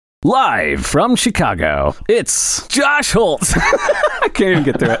Live from Chicago, it's Josh Holtz. I can't even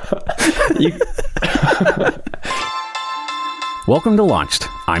get through it. Welcome to Launched.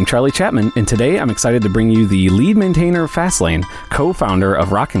 I'm Charlie Chapman, and today I'm excited to bring you the lead maintainer of Fastlane, co-founder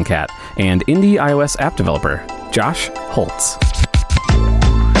of Rockin' Cat, and indie iOS app developer, Josh Holtz.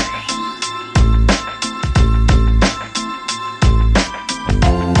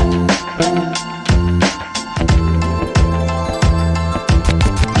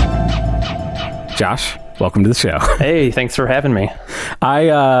 Josh, welcome to the show. Hey, thanks for having me.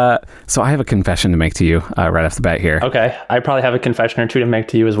 So I have a confession to make to you right off the bat here. Okay, I probably have a confession or two to make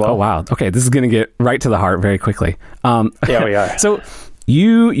to you as well. Oh, wow. Okay, this is going to get right to the heart very quickly. Yeah, we are. So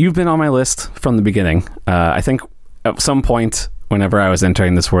you've been on my list from the beginning. I think at some point, whenever I was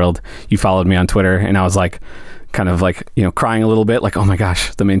entering this world, you followed me on Twitter, and I was like, kind of like, crying a little bit, like, oh my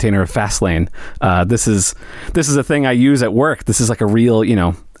gosh, the maintainer of Fastlane. This is a thing I use at work. This is like a real,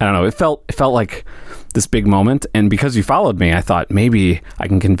 I don't know. It felt like this big moment. And because you followed me, I thought maybe I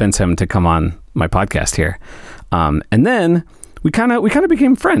can convince him to come on my podcast here. And then we kind of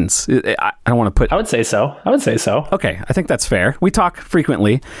became friends. I don't want to put... I would say so. Okay. I think that's fair. We talk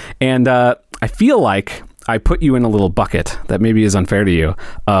frequently, and I feel like I put you in a little bucket that maybe is unfair to you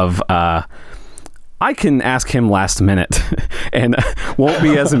of, I can ask him last minute and won't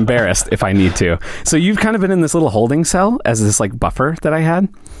be as embarrassed if I need to. So you've kind of been in this little holding cell as this like buffer that I had.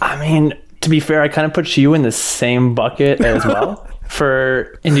 I mean, to be fair, I kind of put you in the same bucket as well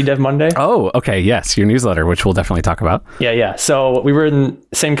for Indie Dev Monday. Oh, okay. Yes. Your newsletter, which we'll definitely talk about. Yeah. So we were in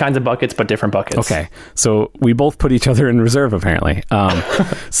same kinds of buckets, but different buckets. Okay. So we both put each other in reserve, apparently.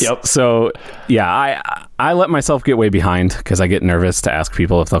 Yep. So yeah, I let myself get way behind because I get nervous to ask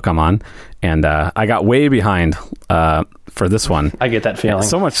people if they'll come on. And I got way behind for this one. I get that feeling.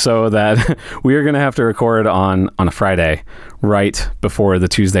 So much so that we are going to have to record on a Friday right before the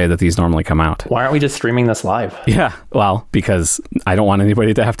Tuesday that these normally come out. Why aren't we just streaming this live? Yeah, well, because I don't want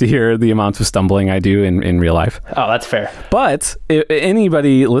anybody to have to hear the amounts of stumbling I do in real life. Oh, that's fair. But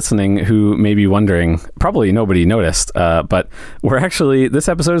anybody listening who may be wondering, probably nobody noticed, but this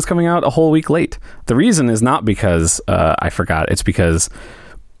episode is coming out a whole week late. The reason is not because I forgot. It's because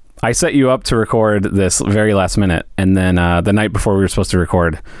I set you up to record this very last minute, and then the night before we were supposed to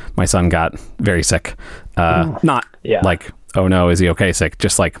record, my son got very sick. Like, oh no, is he okay sick?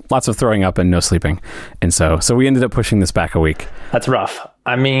 Just like lots of throwing up and no sleeping. And so we ended up pushing this back a week. That's rough.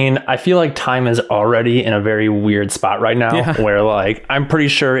 I mean, I feel like time is already in a very weird spot right now where like, I'm pretty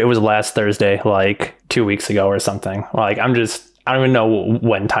sure it was last Thursday, like 2 weeks ago or something. Like, I don't even know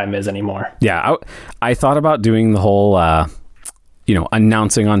when time is anymore. Yeah. I thought about doing the whole,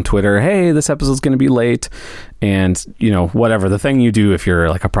 announcing on Twitter, hey, this episode's going to be late, and whatever the thing you do if you're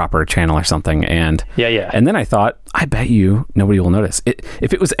like a proper channel or something. And and then I thought, I bet you nobody will notice it.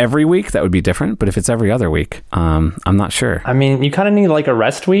 If it was every week, that would be different, but if it's every other week, I'm not sure. I mean, you kind of need like a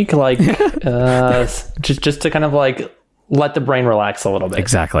rest week, like just to kind of like let the brain relax a little bit.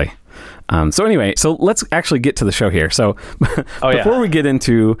 Exactly. So anyway, so let's actually get to the show here. So before we get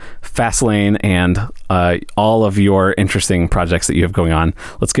into Fastlane and all of your interesting projects that you have going on,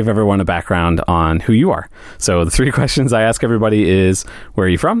 let's give everyone a background on who you are. So the 3 questions I ask everybody is, where are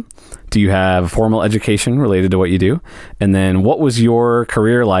you from? Do you have formal education related to what you do? And then what was your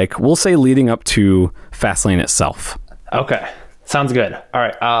career like, we'll say leading up to Fastlane itself? Okay, sounds good. All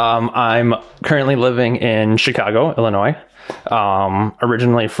right. I'm currently living in Chicago, Illinois.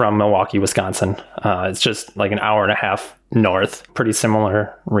 Originally from Milwaukee, Wisconsin. It's just like an hour and a half north, pretty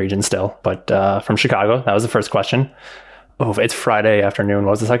similar region still, but from Chicago. That was the first question. Oh, it's Friday afternoon.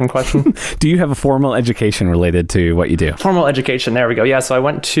 What was the second question? Do you have a formal education related to what you do? Formal education. There we go. Yeah. So I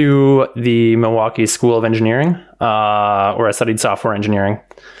went to the Milwaukee School of Engineering, where I studied software engineering.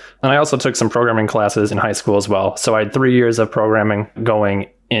 And I also took some programming classes in high school as well. So I had 3 years of programming going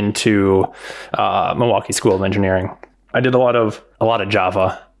into Milwaukee School of Engineering. I did a lot of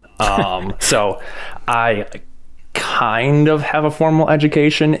Java. So I kind of have a formal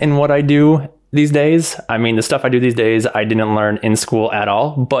education in what I do these days. I mean, the stuff I do these days, I didn't learn in school at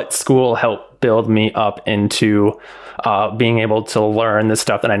all, but school helped build me up into being able to learn the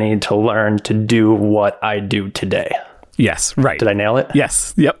stuff that I need to learn to do what I do today. Yes, right. Did I nail it?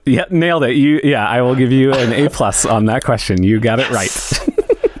 Yes. Yep. Nailed it. I will give you an A+ on that question. You got it right.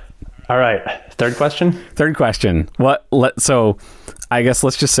 All right. Third question. So I guess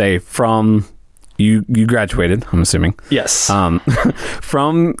let's just say from you graduated, I'm assuming. Yes.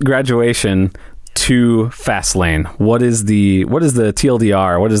 From graduation to Fastlane, what is the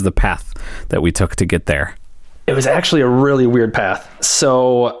TLDR? What is the path that we took to get there? It was actually a really weird path.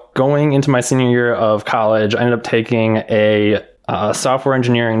 So going into my senior year of college, I ended up taking a a software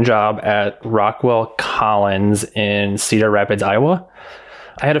engineering job at Rockwell Collins in Cedar Rapids, Iowa.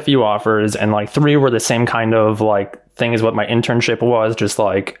 I had a few offers, and like 3 were the same kind of like thing as what my internship was, just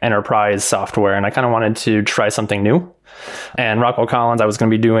like enterprise software. And I kind of wanted to try something new. And Rockwell Collins, I was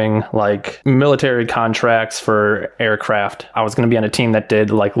going to be doing like military contracts for aircraft. I was going to be on a team that did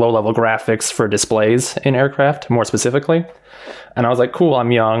like low-level graphics for displays in aircraft, more specifically. And I was like, cool,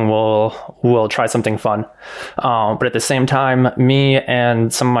 I'm young. We'll try something fun. But at the same time, me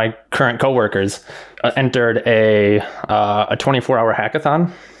and some of my current coworkers entered a 24-hour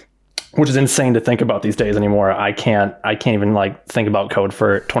hackathon, which is insane to think about these days anymore. I can't even like think about code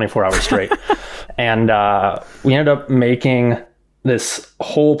for 24 hours straight. And we ended up making this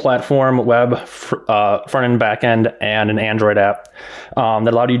whole platform, web, front end, back end, and an Android app that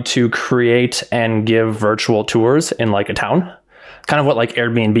allowed you to create and give virtual tours in like a town, kind of what like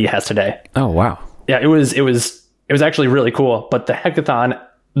Airbnb has today. Oh, wow. Yeah, it was actually really cool. But the hackathon,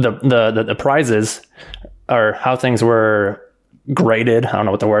 the prizes, or how things were graded, I don't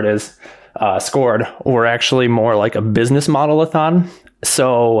know what the word is, scored, were actually more like a business model-a-thon.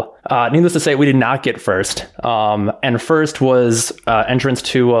 So needless to say, we did not get first. And first was entrance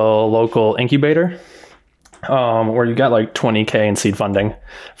to a local incubator, where you got like $20K in seed funding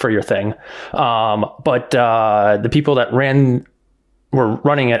for your thing. But the people that were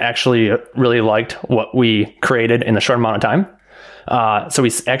running it actually really liked what we created in a short amount of time. So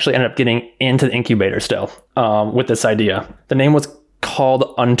we actually ended up getting into the incubator still with this idea. The name was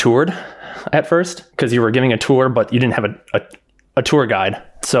called Untoured at first because you were giving a tour, but you didn't have a tour guide.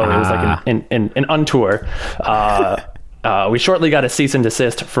 So it was like an untour. We shortly got a cease and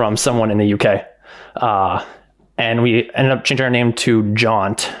desist from someone in the UK. And we ended up changing our name to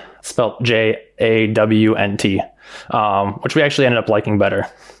Jaunt, spelled Jawnt, which we actually ended up liking better.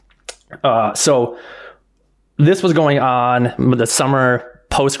 So this was going on the summer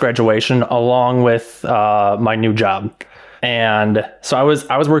post-graduation along with my new job. And so I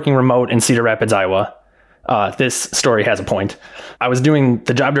was working remote in Cedar Rapids, Iowa. This story has a point. I was doing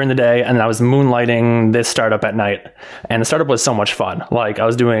the job during the day, and then I was moonlighting this startup at night. And the startup was so much fun. Like, I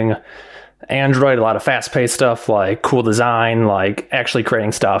was doing Android, a lot of fast-paced stuff, like cool design, like actually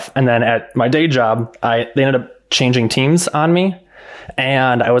creating stuff. And then at my day job, they ended up changing teams on me.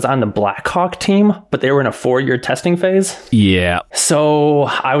 And I was on the Blackhawk team, but they were in a 4-year testing phase. Yeah. So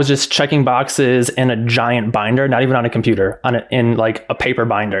I was just checking boxes in a giant binder, not even on a computer, in like a paper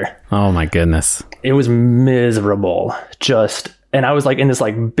binder. Oh my goodness. It was miserable. And I was like in this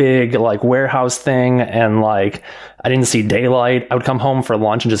like big like warehouse thing, and like I didn't see daylight. I would come home for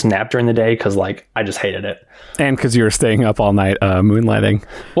lunch and just nap during the day because like I just hated it. And because you were staying up all night moonlighting.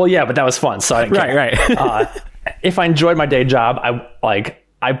 Well, yeah, but that was fun. So I didn't care. Right. If I enjoyed my day job,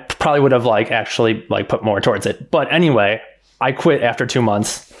 I probably would have like actually like put more towards it. But anyway, I quit after 2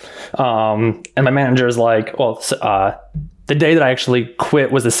 months. And my manager is like, well, the day that I actually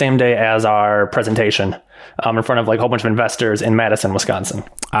quit was the same day as our presentation in front of like a whole bunch of investors in Madison, Wisconsin.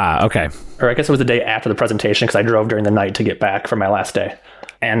 Okay. Or I guess it was the day after the presentation because I drove during the night to get back for my last day.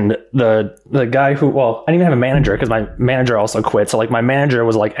 And the guy I didn't even have a manager because my manager also quit. So like my manager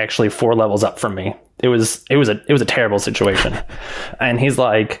was like actually 4 levels up from me. It was a terrible situation. And he's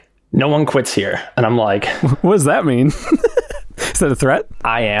like, no one quits here. And I'm like, what does that mean? Is that a threat?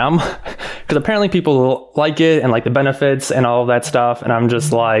 I am. Because apparently people like it and like the benefits and all of that stuff. And I'm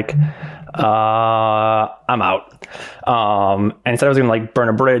just like, I'm out. And he said I was going to like burn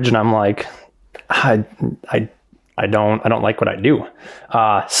a bridge. And I'm like, I don't like what I do.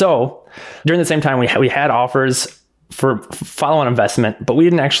 So during the same time, we had offers for follow-on investment, but we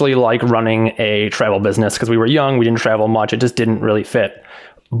didn't actually like running a travel business because we were young. We didn't travel much. It just didn't really fit,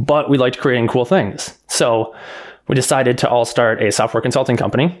 but we liked creating cool things. So we decided to all start a software consulting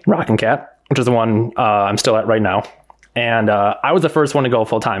company, Rockin' Cat, which is the one I'm still at right now. And I was the first one to go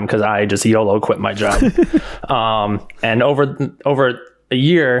full time because I just YOLO quit my job. And over a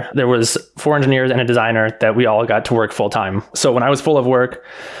year, there was 4 engineers and a designer that we all got to work full time. So when I was full of work,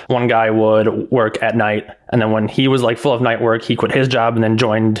 one guy would work at night. And then when he was like full of night work, he quit his job and then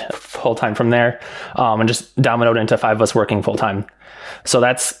joined full time from there, and just dominoed into 5 of us working full time. So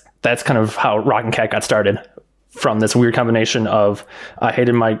that's kind of how Rockin' Cat got started, from this weird combination of I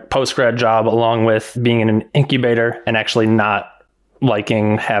hated my post-grad job along with being in an incubator and actually not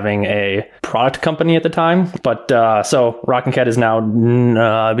liking having a product company at the time. But so Rockin' Cat is now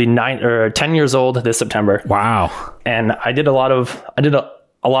be 10 years old this September. Wow. And I did a lot of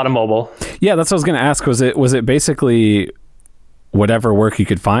mobile. Yeah, that's what I was going to ask. Was it basically whatever work you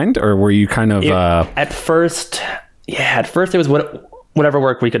could find, or were you kind of At first it was whatever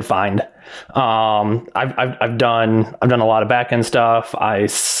work we could find. I've done a lot of back-end stuff.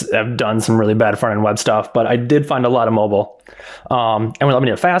 I've done some really bad front-end web stuff, but I did find a lot of mobile. And what led me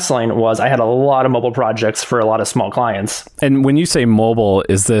to Fastlane was I had a lot of mobile projects for a lot of small clients. And when you say mobile,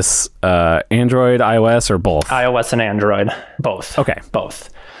 is this Android, iOS, or both? iOS and Android, both. Okay. Both.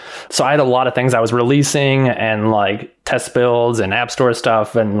 So I had a lot of things I was releasing and like test builds and App Store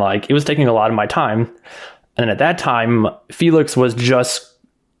stuff, and like it was taking a lot of my time. And at that time, Felix was just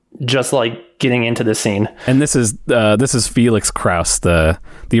like getting into the scene. And this is Felix Krause, the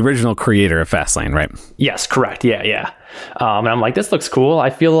original creator of Fastlane, right? Yes, correct. Yeah. And I'm like, this looks cool. I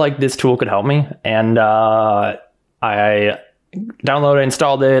feel like this tool could help me. And I downloaded,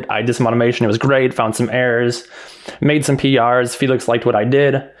 installed it. I did some automation. It was great. Found some errors, made some PRs. Felix liked what I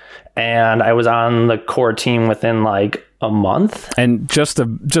did. And I was on the core team within like a month. And just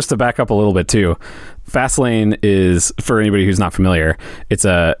to back up a little bit too, Fastlane is, for anybody who's not familiar, it's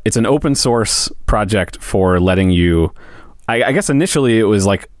an open source project for letting you, I guess initially it was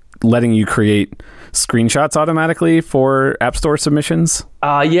like letting you create screenshots automatically for App Store submissions.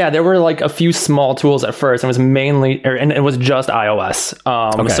 Yeah, there were like a few small tools at first. It was and it was just iOS.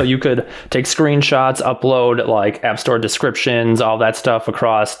 Okay. So you could take screenshots, upload like App Store descriptions, all that stuff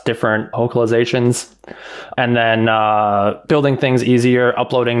across different localizations, and then building things easier,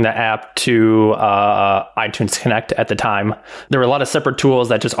 uploading the app to iTunes Connect at the time. There were a lot of separate tools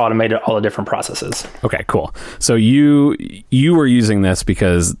that just automated all the different processes. Okay, cool. So you were using this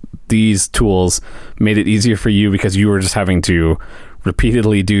because these tools made it easier for you because you were just having to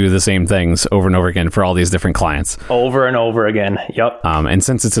repeatedly do the same things over and over again for all these different clients. Over and over again. Yep. And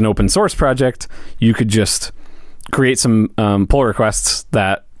since it's an open source project, you could just create some pull requests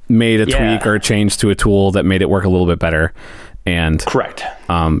that made a tweak or a change to a tool that made it work a little bit better. And correct.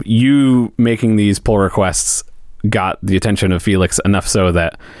 You making these pull requests got the attention of Felix enough so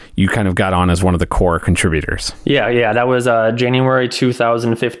that you kind of got on as one of the core contributors. Yeah. That was January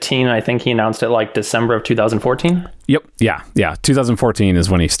 2015. I think he announced it like December of 2014. Yep. Yeah. 2014 is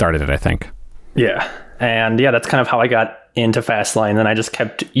when he started it, I think. Yeah. And yeah, that's kind of how I got into Fastlane. Then I just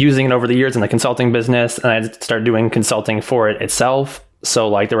kept using it over the years in the consulting business, and I started doing consulting for it itself. So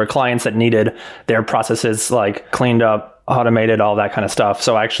like there were clients that needed their processes like cleaned up, automated, all that kind of stuff.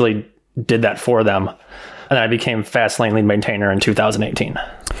 So I actually did that for them. And then I became Fastlane lead maintainer in 2018.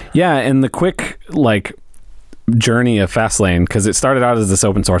 Yeah, and the quick like journey of Fastlane, because it started out as this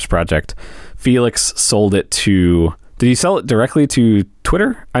open source project. Felix sold it to. Did he sell it directly to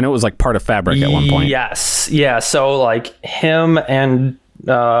Twitter? I know it was like part of Fabric at one point. Yes, yeah. So like him and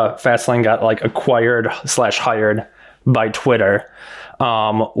Fastlane got like acquired/hired by Twitter,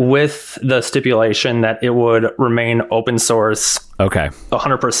 with the stipulation that it would remain open source. Okay.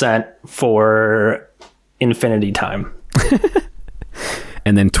 100% for infinity time.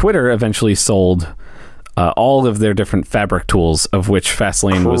 And then Twitter eventually sold all of their different Fabric tools, of which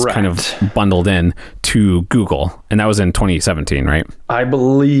Fastlane was kind of bundled in, to Google. And that was in 2017, right? I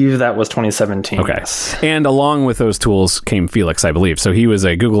believe that was 2017. Okay. Yes. And along with those tools came Felix, I believe. So he was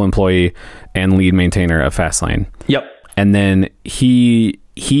a Google employee and lead maintainer of Fastlane. Yep. And then he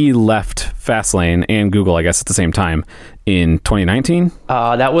left Fastlane and Google, I guess, at the same time in 2019.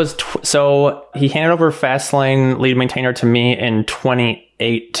 That was so he handed over Fastlane lead maintainer to me in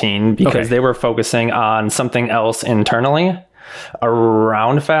 2018 because they were focusing on something else internally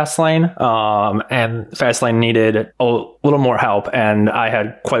around Fastlane, and Fastlane needed a little more help, and I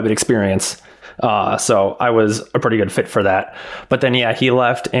had quite a bit of experience. So I was a pretty good fit for that. But then, yeah, he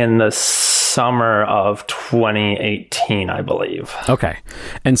left in the summer of 2018, I believe. Okay.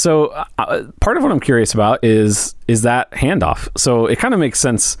 And so part of what I'm curious about is that handoff. So it kind of makes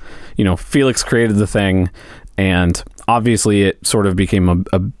sense, you know, Felix created the thing, and obviously it sort of became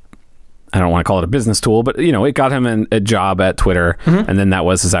a I don't want to call it a business tool, but, you know, it got him a job at Twitter, and then that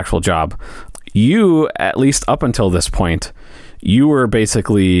was his actual job. You, at least up until this point, you were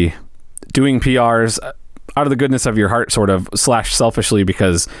basically doing PRs out of the goodness of your heart, sort of, / selfishly,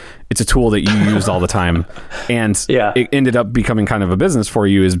 because it's a tool that you used all the time. And it ended up becoming kind of a business for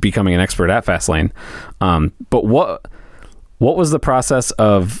you, is becoming an expert at Fastlane. But what was the process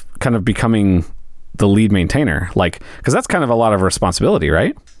of kind of becoming the lead maintainer? Like, because that's kind of a lot of responsibility,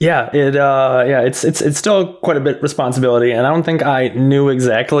 right? Yeah, it's still quite a bit of responsibility, and I don't think I knew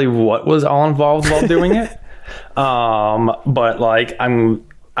exactly what was all involved while doing it. But like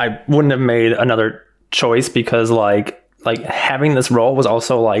I wouldn't have made another choice, because like having this role was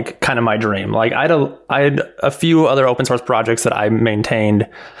also like kind of my dream. Like I had a few other open source projects that I maintained,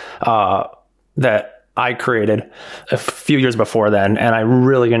 that I created a few years before then, and I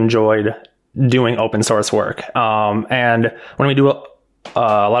really enjoyed doing open source work. And when we do a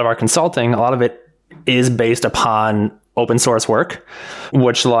lot of our consulting, a lot of it is based upon open source work,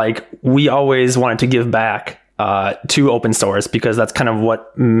 which like we always wanted to give back to open source because that's kind of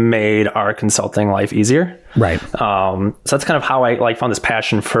what made our consulting life easier. Right. So that's kind of how I like found this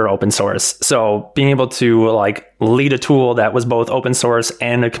passion for open source. So being able to like lead a tool that was both open source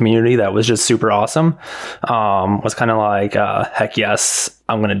and a community that was just super awesome was kind of like, heck yes,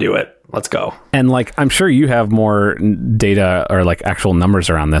 I'm going to do it. Let's go. And like, I'm sure you have more data or like actual numbers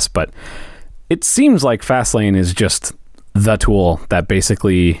around this, but it seems like Fastlane is just the tool that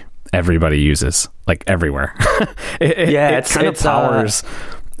basically everybody uses, like everywhere. It kind of powers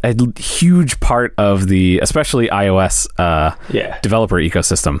a huge part of the, especially iOS developer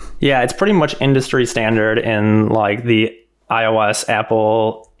ecosystem. Yeah, it's pretty much industry standard in like the iOS,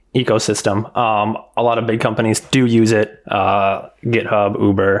 Apple ecosystem. A lot of big companies do use it. GitHub,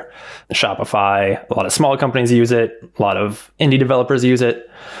 Uber, Shopify. A lot of small companies use it. A lot of indie developers use it.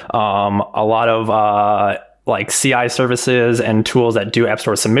 A lot of like CI services and tools that do App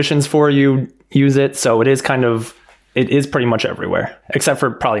Store submissions for you use it. So it is pretty much everywhere, except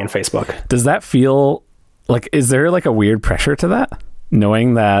for probably in Facebook. Does that feel like, is there like a weird pressure to that?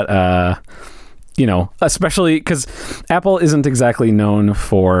 Knowing that, especially because Apple isn't exactly known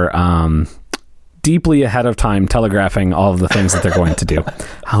for deeply ahead of time telegraphing all of the things that they're going to do.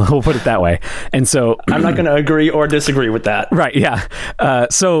 We'll put it that way. And so I'm not going to agree or disagree with that. Right. Yeah.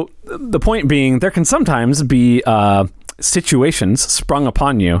 So the point being, there can sometimes be situations sprung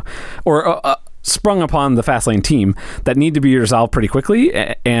upon you or sprung upon the Fastlane team that need to be resolved pretty quickly.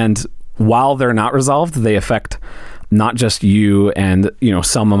 And while they're not resolved, they affect not just you and,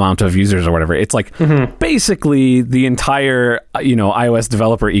 some amount of users or whatever. It's like basically the entire, iOS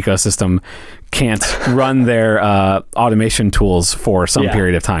developer ecosystem can't run their automation tools for some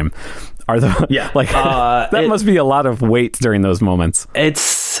period of time. That must be a lot of weight during those moments.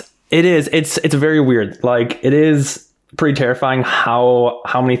 It's very weird. Like it is pretty terrifying how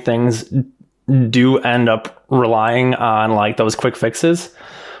many things do end up relying on like those quick fixes.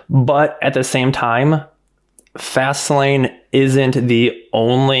 But at the same time, Fastlane isn't the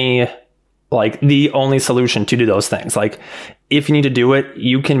only solution to do those things. Like if you need to do it,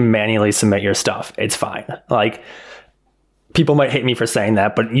 you can manually submit your stuff. It's fine. Like people might hate me for saying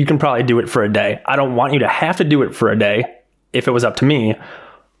that, but you can probably do it for a day. I don't want you to have to do it for a day if it was up to me.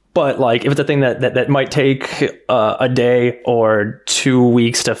 But like if it's a thing that might take a day or 2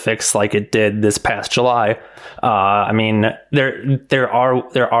 weeks to fix, like it did this past July, I mean there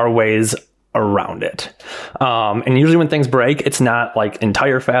are ways around it. And usually when things break, it's not like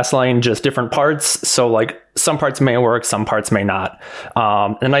entire Fastlane, just different parts. So like some parts may work, some parts may not.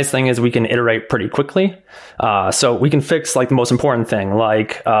 The nice thing is we can iterate pretty quickly. So we can fix like the most important thing,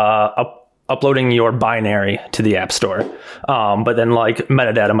 like uploading your binary to the App Store. But then like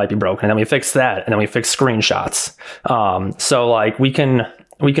metadata might be broken, and then we fix that, and then we fix screenshots. So like we can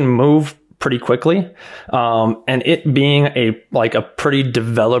move pretty quickly. And it being a pretty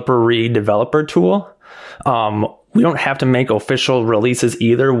developer tool, we don't have to make official releases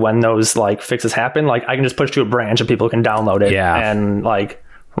either when those like fixes happen. Like I can just push to a branch and people can download it and like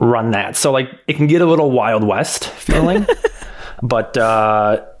run that. So like it can get a little Wild West feeling, but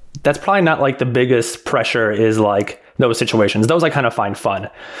that's probably not like the biggest pressure is like those situations. Those I kind of find fun.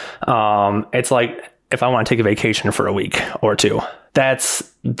 It's like if I want to take a vacation for a week or two,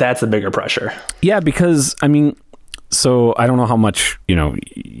 that's the bigger pressure. Yeah, because I mean, so I don't know how much,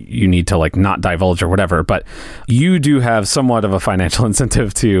 you need to like not divulge or whatever, but you do have somewhat of a financial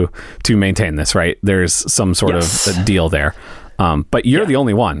incentive to maintain this, right? There's some sort of a deal there. But you're the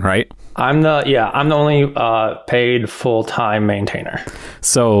only one, right? I'm the only paid full-time maintainer.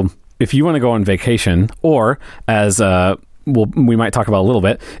 So if you want to go on vacation, or as we might talk about a little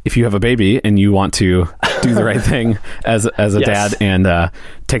bit, if you have a baby and you want to do the right thing as a dad and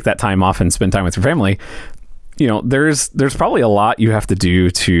take that time off and spend time with your family, there's probably a lot you have to do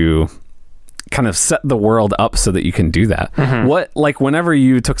to kind of set the world up so that you can do that. What, like whenever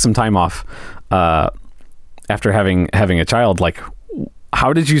you took some time off after having a child, like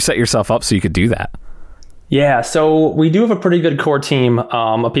how did you set yourself up so you could do that? Yeah, so we do have a pretty good core team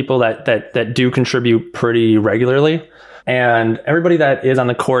of people that do contribute pretty regularly. And everybody that is on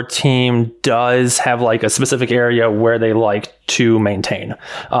the core team does have like a specific area where they like to maintain.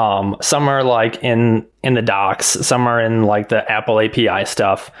 Some are like in the docs, some are in like the Apple API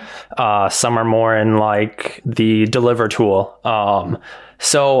stuff. Some are more in like the Deliver tool.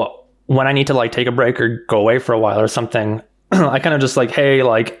 So when I need to like take a break or go away for a while or something, I kind of just like, hey,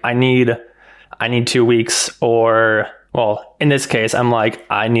 like I need 2 weeks, or well, in this case, I'm like,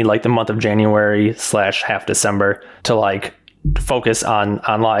 I need like the month of January / half December to like focus on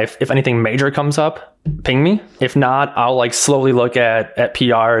life. If anything major comes up, ping me. If not, I'll like slowly look at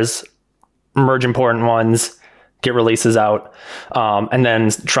PRs, merge important ones, get releases out, and then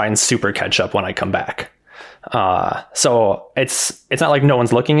try and super catch up when I come back. So it's not like no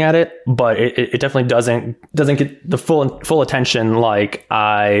one's looking at it, but it definitely doesn't get the full attention like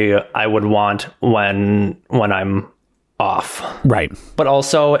I would want when I'm off. Right. But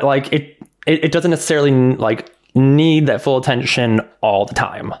also like it doesn't necessarily like need that full attention all the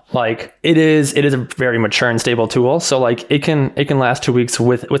time. Like it is a very mature and stable tool. So like it can last 2 weeks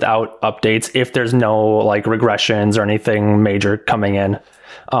without updates if there's no like regressions or anything major coming in.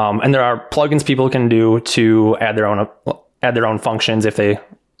 And there are plugins people can do to add their own functions if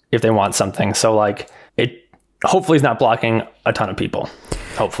they want something. So like it hopefully is not blocking a ton of people.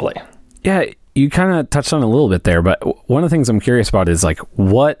 Hopefully. Yeah, you kind of touched on it a little bit there, but one of the things I'm curious about is like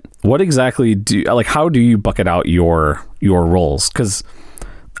what exactly how do you bucket out your roles? Because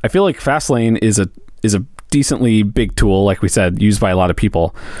I feel like Fastlane is a decently big tool, like we said, used by a lot of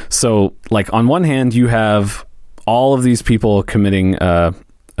people. So like on one hand, you have all of these people committing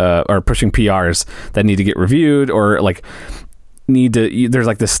or pushing PRs that need to get reviewed or like there's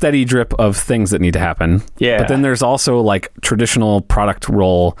like the steady drip of things that need to happen. Yeah. But then there's also like traditional product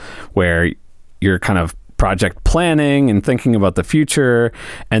role where you're kind of project planning and thinking about the future.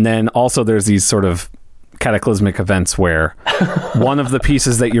 And then also there's these sort of cataclysmic events where one of the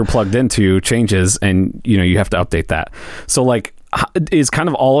pieces that you're plugged into changes and you have to update that. So like is kind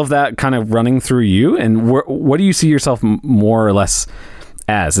of all of that kind of running through you? And what do you see yourself more or less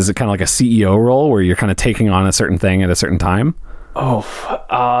as? Is it kind of like a CEO role where you're kind of taking on a certain thing at a certain time?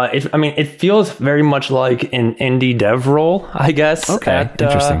 It feels very much like an indie dev role, I guess. Okay,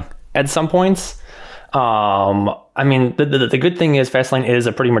 interesting. At some points. The good thing is Fastlane is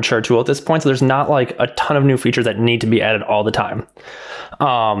a pretty mature tool at this point, so there's not like a ton of new features that need to be added all the time.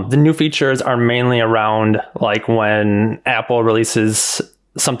 The new features are mainly around like when Apple releases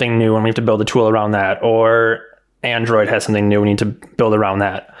something new and we have to build a tool around that, or Android has something new we need to build around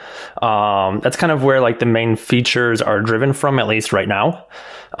that. That's kind of where like the main features are driven from, at least right now,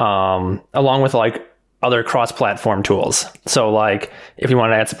 along with like other cross-platform tools. So like if you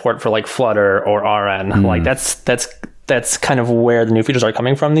want to add support for like Flutter or RN, like that's kind of where the new features are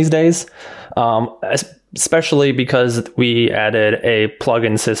coming from these days. Especially because we added a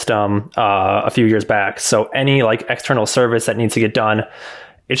plugin system a few years back. So any like external service that needs to get done,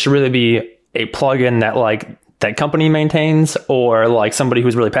 it should really be a plugin that like that company maintains, or like somebody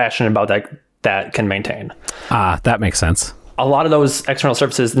who's really passionate about that can maintain. That makes sense. A lot of those external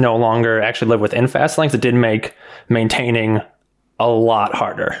services no longer actually live within Fastlane. So it did make maintaining a lot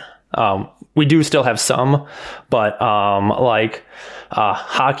harder. We do still have some, but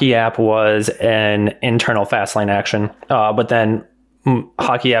Hockey App was an internal Fastlane action, but then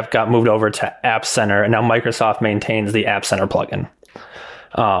Hockey App got moved over to App Center, and now Microsoft maintains the App Center plugin.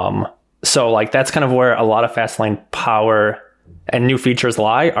 So like that's kind of where a lot of Fastlane power and new features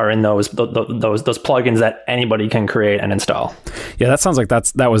lie, are in those plugins that anybody can create and install. Yeah, that sounds like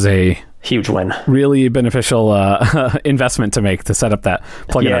that was a huge win. Really beneficial investment to make to set up that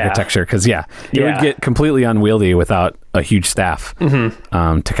plugin architecture, because it would get completely unwieldy without a huge staff to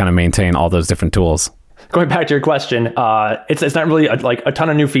kind of maintain all those different tools. Going back to your question, it's not really a ton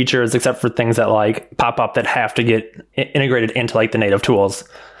of new features except for things that like pop up that have to get integrated into like the native tools.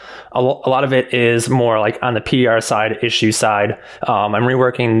 A lot of it is more like on the PR side, issue side. I'm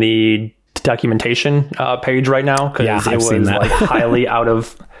reworking the documentation page right now because it was like highly out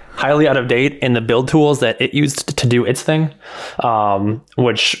of date in the build tools that it used to do its thing,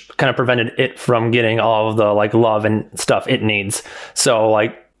 which kind of prevented it from getting all of the like love and stuff it needs. So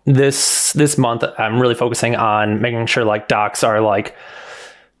like this month, I'm really focusing on making sure like docs are like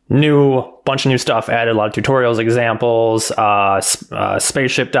bunch of new stuff added, a lot of tutorials, examples,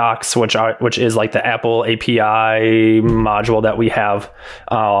 spaceship docs, which is like the Apple API module that we have,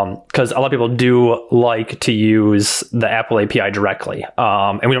 because a lot of people do like to use the Apple API directly,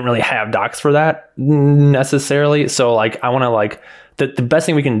 and we don't really have docs for that necessarily. So like I want to like the best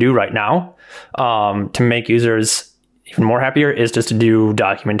thing we can do right now to make users even more happier is just to do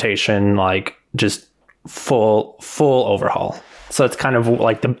documentation, like just full overhaul. So it's kind of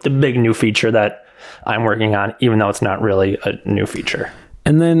like the big new feature that I'm working on, even though it's not really a new feature.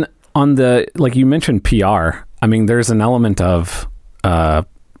 And then on the, like you mentioned PR, I mean, there's an element of, I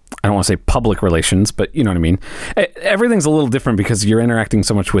don't want to say public relations, but you know what I mean? Everything's a little different because you're interacting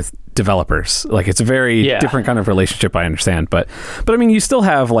so much with developers. Like it's a very different kind of relationship, I understand. But I mean, you still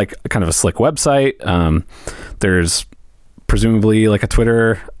have like kind of a slick website. There's presumably like a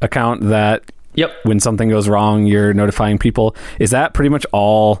Twitter account that Yep. When something goes wrong, you're notifying people. Is that pretty much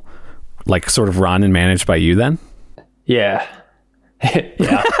all like sort of run and managed by you then? Yeah.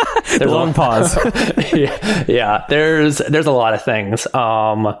 Yeah. There's a long pause. Yeah. There's a lot of things.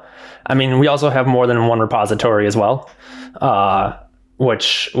 I mean, we also have more than one repository as well,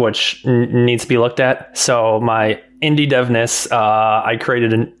 which needs to be looked at. So my indie devness, I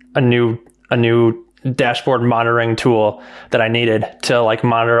created a new dashboard monitoring tool that I needed to like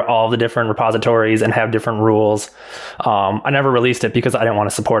monitor all the different repositories and have different rules. I never released it because I didn't want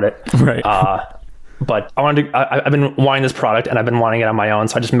to support it. Right. But I've been wanting this product and I've been wanting it on my own.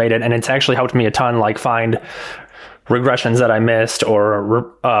 So I just made it, and it's actually helped me a ton, like find regressions that I missed or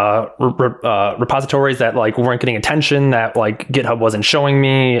repositories that like weren't getting attention that like GitHub wasn't showing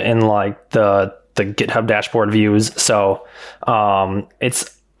me in like the GitHub dashboard views. So my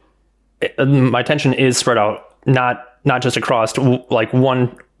attention is spread out, not just across like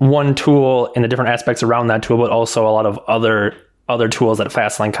one tool and the different aspects around that tool, but also a lot of other tools that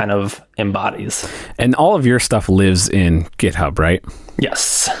Fastlane kind of embodies. And all of your stuff lives in GitHub, right?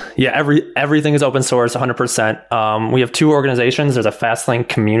 Yes. Yeah. Everything is open source, 100%. We have two organizations. There's a Fastlane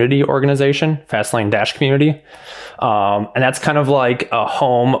community organization, Fastlane-community. And that's kind of like a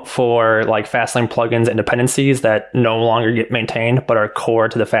home for like Fastlane plugins and dependencies that no longer get maintained, but are core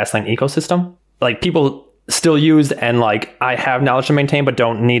to the Fastlane ecosystem. Like people still use, and like I have knowledge to maintain, but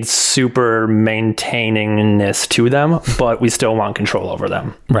don't need super maintainingness to them, but we still want control over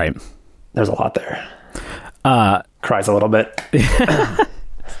them. Right. There's a lot there. Cries a little bit.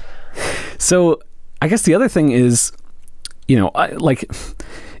 So I guess the other thing is, like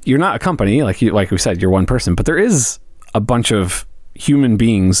you're not a company, like we said, you're one person, but there is a bunch of human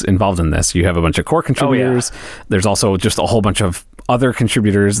beings involved in this. You have a bunch of core contributors. Oh, yeah. There's also just a whole bunch of other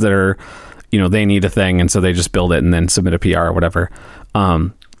contributors that are, they need a thing, and so they just build it and then submit a PR or whatever.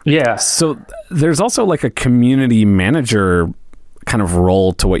 Yeah. So there's also like a community manager kind of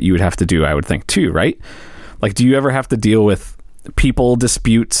role to what you would have to do, I would think, too, right? Like, do you ever have to deal with people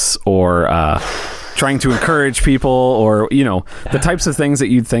disputes or trying to encourage people or, the types of things that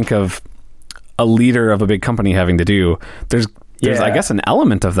you'd think of a leader of a big company having to do? There's I guess, an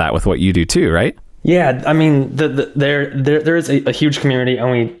element of that with what you do, too, right? Yeah, I mean, there is a huge community,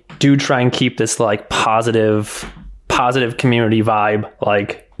 and we do try and keep this like positive community vibe.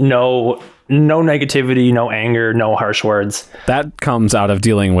 Like no negativity, no anger, no harsh words. That comes out of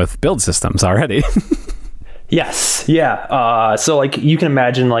dealing with build systems already. Yes, yeah. So like you can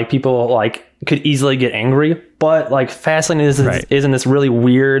imagine, like people like could easily get angry, but like Fastlane is in this really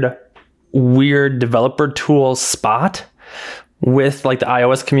weird developer tool spot with like the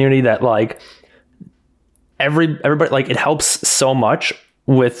iOS community that like. Everybody, like, it helps so much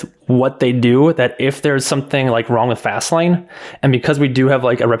with what they do that if there's something like wrong with Fastlane, and because we do have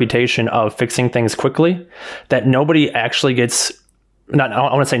like a reputation of fixing things quickly, that nobody actually gets, I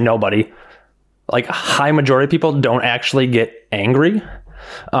want to say nobody, like a high majority of people don't actually get angry.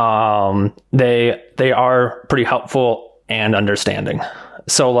 They are pretty helpful and understanding.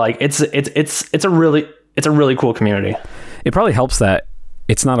 So like it's a really cool community. It probably helps that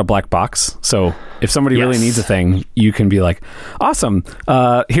it's not a black box. So if somebody really needs a thing, you can be like, awesome,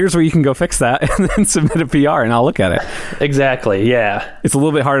 here's where you can go fix that, and then submit a PR and I'll look at it. Exactly. Yeah. It's a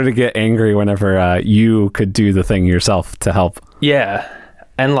little bit harder to get angry whenever you could do the thing yourself to help. Yeah.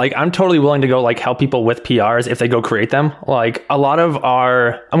 And like, I'm totally willing to go like help people with PRs if they go create them. Like a lot of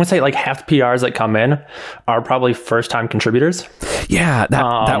I'm going to say like half the PRs that come in are probably first time contributors. Yeah.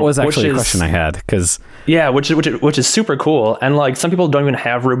 That was actually a question I had, because yeah, which is super cool. And like some people don't even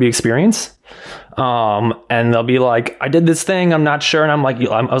have Ruby experience. And they'll be like, I did this thing, I'm not sure. And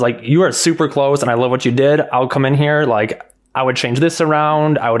I was like, you are super close and I love what you did. I'll come in here. Like I would change this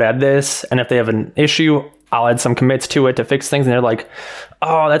around. I would add this. And if they have an issue, I'll add some commits to it to fix things. And they're like,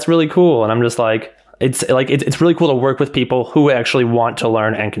 oh, that's really cool. And I'm just like, it's really cool to work with people who actually want to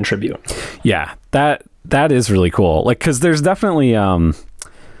learn and contribute. Yeah, that is really cool. Like, cause there's definitely, a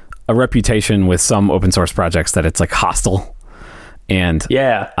reputation with some open source projects that it's like hostile. And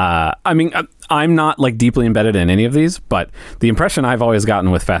yeah, I mean, I'm not like deeply embedded in any of these, but the impression I've always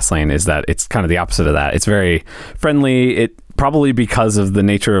gotten with Fastlane is that it's kind of the opposite of that. It's very friendly. It probably because of the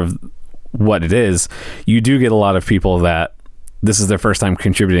nature of what it is, you do get a lot of people that this is their first time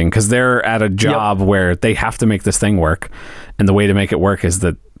contributing because they're at a job where they have to make this thing work. And the way to make it work is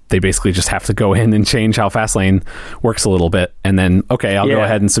that they basically just have to go in and change how Fastlane works a little bit. And then, okay, I'll go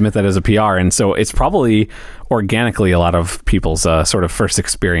ahead and submit that as a PR. And so it's probably organically a lot of people's sort of first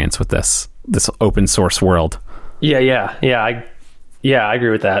experience with this open source world. Yeah. I agree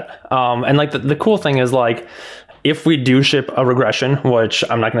with that. And like the cool thing is like, if we do ship a regression, which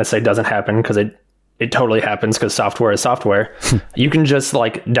I'm not going to say doesn't happen because it totally happens because software is software, you can just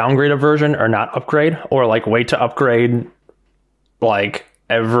like downgrade a version or not upgrade, or like wait to upgrade like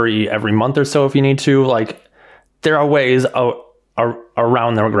every month or so if you need to. Like there are ways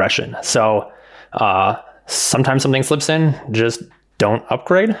around the regression. So sometimes something slips in, just don't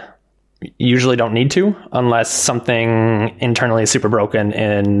upgrade. Usually don't need to unless something internally is super broken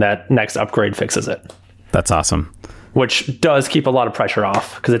and that next upgrade fixes it. That's awesome. Which does keep a lot of pressure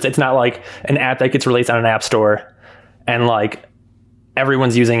off, because it's not like an app that gets released on an app store and like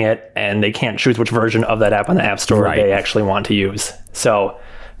everyone's using it and they can't choose which version of that app on the app store they actually want to use. So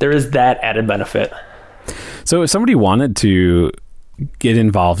there is that added benefit. So if somebody wanted to get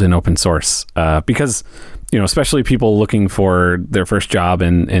involved in open source, because especially people looking for their first job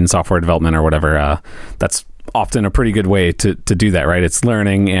in software development or whatever, that's often a pretty good way to do that, right? It's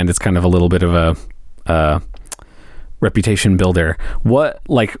learning and it's kind of a little bit of a reputation builder.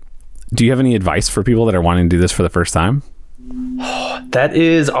 Do you have any advice for people that are wanting to do this for the first time? That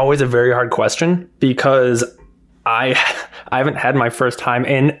is always a very hard question, because I haven't had my first time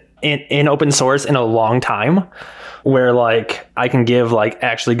in open source in a long time where like I can give like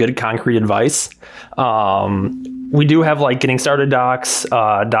actually good concrete advice. We do have like getting started docs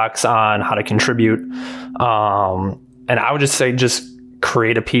on how to contribute. And I would just say, just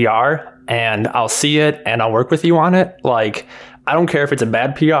create a PR and I'll see it and I'll work with you on it. Like, I don't care if it's a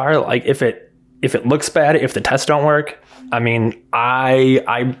bad PR. Like if it looks bad, if the tests don't work, I mean,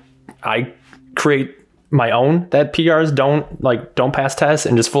 I create my own that PRs don't pass tests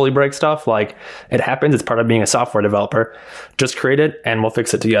and just fully break stuff. Like, it happens. It's part of being a software developer. Just create it and we'll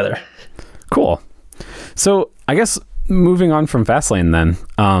fix it together. Cool. So I guess moving on from Fastlane then,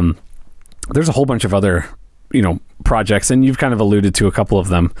 there's a whole bunch of other, projects, and you've kind of alluded to a couple of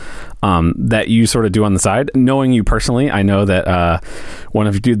them, that you sort of do on the side. Knowing you personally, I know that one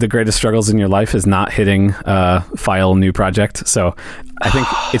of the greatest struggles in your life is not hitting file new project. So I think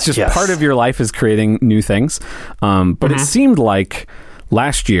it's just yes. part of your life is creating new things. But it seemed like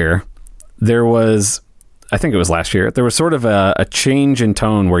last year there was sort of a change in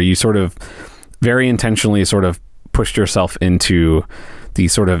tone where you sort of very intentionally sort of pushed yourself into the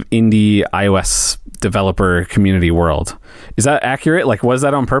sort of indie iOS developer community world. Is that accurate? Like, was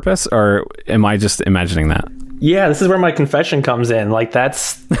that on purpose, or am I just imagining that? Yeah, this is where my confession comes in. Like,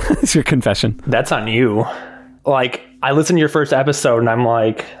 that's it's your confession. That's on you. Like, I listened to your first episode and I'm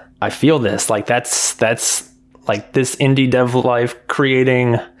like, I feel this. Like, that's like this indie dev life,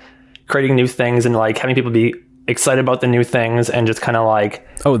 creating new things and like having people be excited about the new things and just kind of like,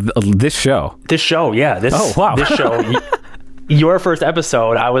 this show. Yeah. Oh, wow. This show. Your first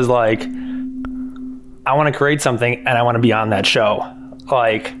episode, I was like, I want to create something and I want to be on that show.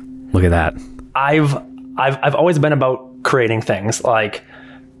 Like, look at that. I've always been about creating things like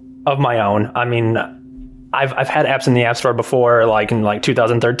of my own. I mean, I've had apps in the App Store before, like in like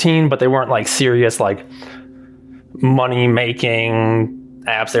 2013, but they weren't like serious, like money making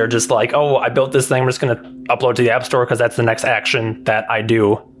apps. They're just like, oh, I built this thing, I'm just going to upload to the App Store because that's the next action that I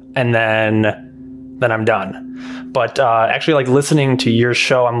do. And then I'm done. But actually, like, listening to your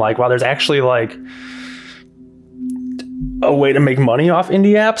show, I'm like, wow, there's actually like a way to make money off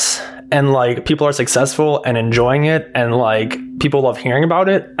indie apps, and like people are successful and enjoying it, and like people love hearing about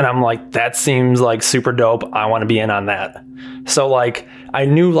it. And I'm like, that seems like super dope. I want to be in on that. So like, I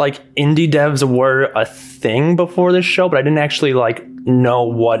knew like indie devs were a thing before this show, but I didn't actually like know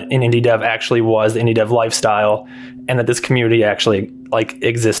what an indie dev actually was, the indie dev lifestyle, and that this community actually like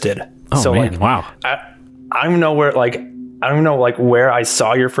existed. Oh, so man, like, wow. I don't know where I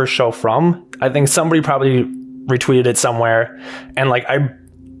saw your first show from. I think somebody probably retweeted it somewhere, and like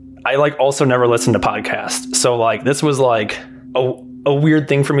I like also never listened to podcasts. So like this was like a weird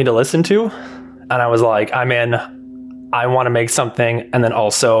thing for me to listen to, and I was like, I'm in. I want to make something and then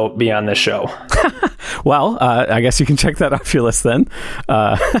also be on this show. Well, I guess you can check that off your list then.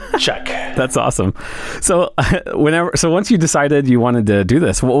 Check. That's awesome. So once you decided you wanted to do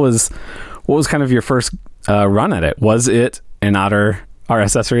this, what was kind of your first run at it? Was it an Otter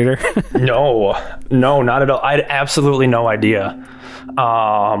RSS reader? No, not at all. I had absolutely no idea.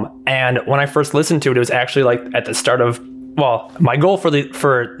 And when I first listened to it, it was actually like at the start of, well, my goal for this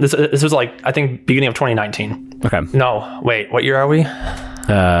was like, I think beginning of 2019. Okay. No, wait, what year are we?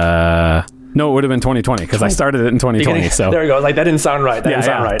 No, it would have been 2020 because I started it in 2020. So there we go. Like, that didn't sound right. That didn't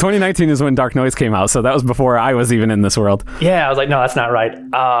sound right. 2019 is when Dark Noise came out, so that was before I was even in this world. Yeah, I was like, no, that's not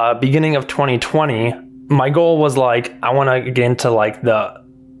right. Beginning of 2020, my goal was like, I want to get into like the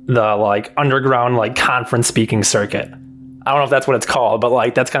like underground like conference speaking circuit. I don't know if that's what it's called, but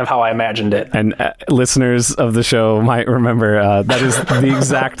like that's kind of how I imagined it. And listeners of the show might remember that is the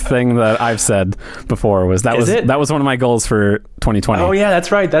exact thing that I've said before. That was one of my goals for 2020. Oh yeah,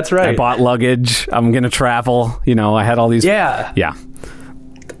 that's right. I bought luggage. I'm gonna travel. I had all these. Yeah.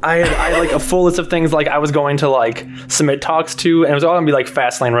 I had like a full list of things like I was going to like submit talks to, and it was all gonna be like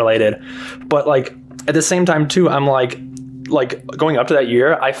Fastlane related. But like at the same time too, I'm like going up to that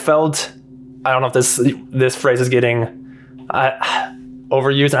year, I felt, I don't know if this phrase is getting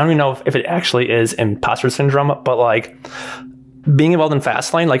overused. I don't even know if it actually is imposter syndrome, but like being involved in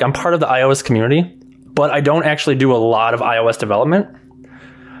Fastlane, like I'm part of the iOS community, but I don't actually do a lot of iOS development.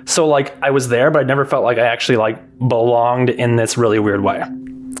 So like I was there, but I never felt like I actually like belonged in this really weird way.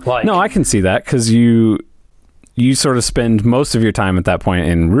 Like, no, I can see that because you sort of spend most of your time at that point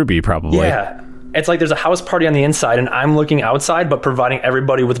in Ruby, probably. Yeah. It's like there's a house party on the inside and I'm looking outside, but providing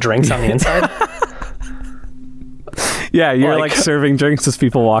everybody with drinks on the inside. Yeah, you're like serving drinks as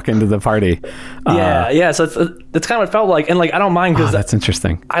people walk into the party. Yeah. So that's kind of what it felt like. And like, I don't mind because that's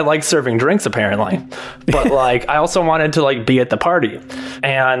interesting. I like serving drinks apparently, but like, I also wanted to like be at the party,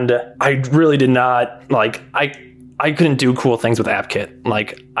 and I really did not like, I couldn't do cool things with AppKit.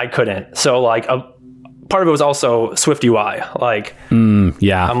 Like I couldn't. So like part of it was also Swift UI. Like,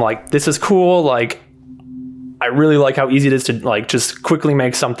 yeah, I'm like, this is cool. Like, I really like how easy it is to like just quickly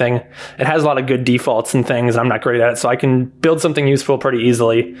make something. It has a lot of good defaults and things. I'm not great at it, so I can build something useful pretty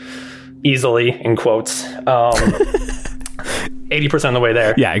easily in quotes. 80% of the way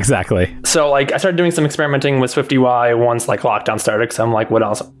there. Yeah, exactly. So like I started doing some experimenting with Swift UI once like lockdown started, because I'm like, what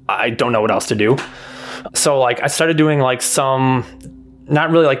else? I don't know what else to do. So like I started doing like some,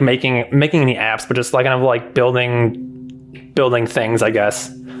 not really like making any apps, but just like kind of like building things, I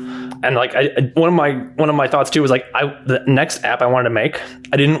guess. And like one of my thoughts too was like the next app I wanted to make,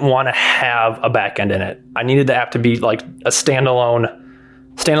 I didn't want to have a backend in it. I needed the app to be like a standalone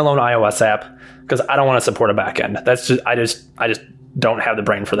iOS app, because I don't want to support a backend. That's just I just don't have the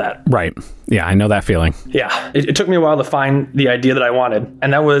brain for that. Right. Yeah, I know that feeling. Yeah, it took me a while to find the idea that I wanted,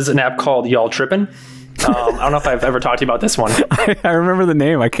 and that was an app called Y'all Trippin'. I don't know if I've ever talked to you about this one. I remember the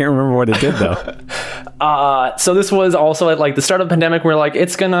name. I can't remember what it did though. So this was also at like the start of the pandemic. We're like,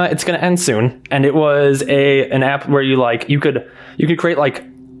 it's gonna end soon, and it was an app where you could create like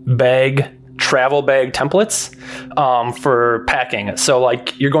travel bag templates for packing. So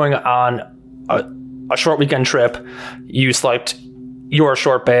like you're going on a short weekend trip, you select your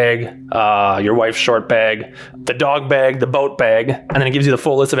short bag, your wife's short bag, the dog bag, the boat bag, and then it gives you the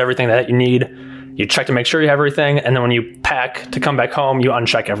full list of everything that you need. You check to make sure you have everything, and then when you pack to come back home, you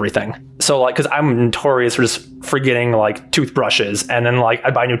uncheck everything. So like, because I'm notorious for just forgetting like toothbrushes, and then like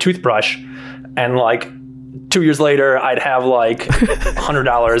I'd buy a new toothbrush, and like 2 years later I'd have like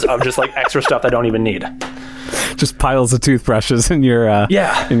 $100 of just like extra stuff I don't even need. Just piles of toothbrushes in your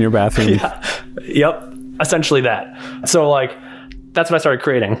in your bathroom. Yeah. Yep, essentially that. So like that's what I started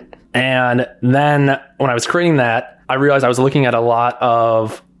creating, and then when I was creating that, I realized I was looking at a lot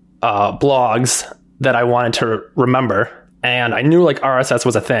of blogs that I wanted to remember, and I knew like RSS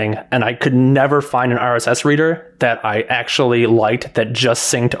was a thing, and I could never find an RSS reader that I actually liked that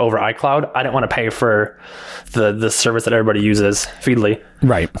just synced over iCloud. I didn't want to pay for the service that everybody uses, Feedly,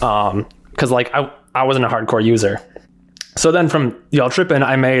 right? Because like I wasn't a hardcore user. So then from Y'all Trippin',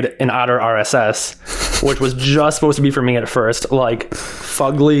 I made an Otter RSS, which was just supposed to be for me at first, like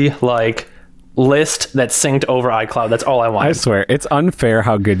fugly, like list that synced over iCloud. That's all I wanted. I swear, it's unfair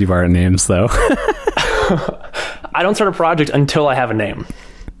how good you are at names, though. I don't start a project until I have a name.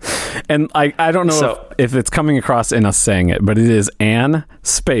 And I don't know if it's coming across in us saying it, but it is Ann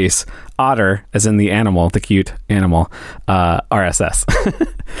space Otter, as in the animal, the cute animal, RSS.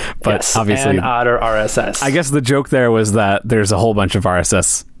 But yes, obviously, Ann Otter RSS. I guess the joke there was that there's a whole bunch of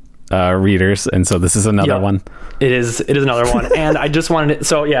RSS readers, and so this is another one. It is another one. And I just wanted it.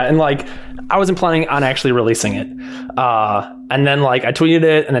 So yeah, and like I wasn't planning on actually releasing it. And then like I tweeted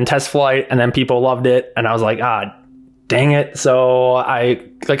it, and then test flight, and then people loved it, and I was like, dang it. So I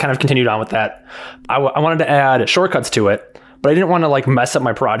kind of continued on with that. I wanted to add shortcuts to it, but I didn't want to like mess up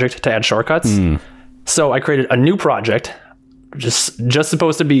my project to add shortcuts. So I created a new project, just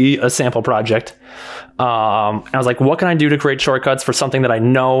supposed to be a sample project. And I was like, what can I do to create shortcuts for something that I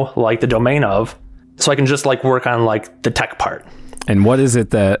know like the domain of, so I can just like work on like the tech part. And what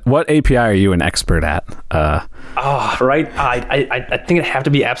API are you an expert at? Right. I think it'd have to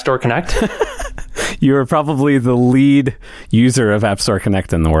be App Store Connect. You are probably the lead user of App Store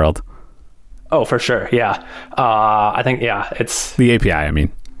Connect in the world. Oh, for sure. Yeah. I think, it's the API. I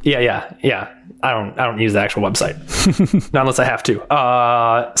mean, yeah. I don't use the actual website, not unless I have to.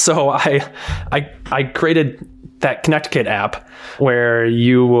 So I created that ConnectKit app where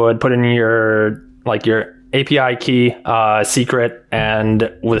you would put in your API key, secret, and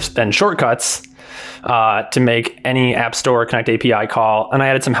shortcuts to make any App Store Connect API call. And I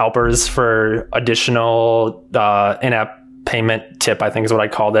added some helpers for additional in-app payment tip, I think is what I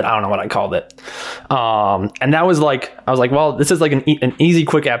called it. I don't know what I called it. And that was like, I was like, well, this is like an easy,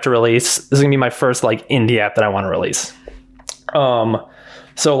 quick app to release. This is gonna be my first like indie app that I want to release.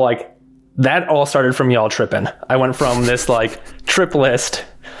 So like that all started from Y'all Trippin'. I went from this like trip list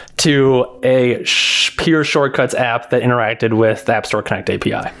to a pure shortcuts app that interacted with the App Store Connect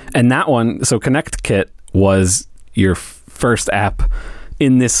API. And that one, so ConnectKit was your first app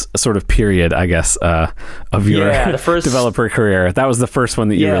in this sort of period, I guess, of your the first developer career. That was the first one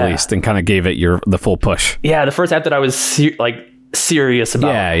that you released and kind of gave it the full push. Yeah, the first app that I was serious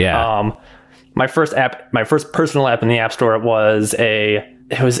about. Yeah. My first personal app in the App Store was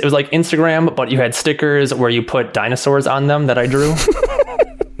it was like Instagram, but you had stickers where you put dinosaurs on them that I drew.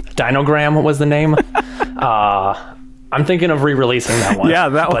 Dinogram was the name. I'm thinking of re-releasing that one. Yeah,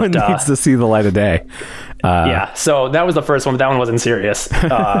 that one needs to see the light of day. So that was the first one, but that one wasn't serious.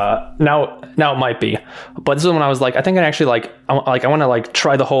 Now it might be. But this is when I was like, I think I actually I want to like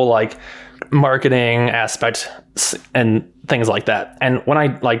try the whole like marketing aspect and things like that. And when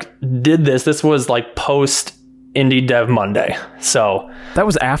I like did this was like post Indie Dev Monday. So that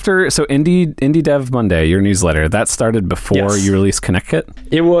was after, so Indie Dev Monday, your newsletter, that started before you released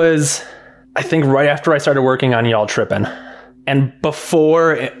ConnectKit? It was, I think, right after I started working on Y'all Trippin'. And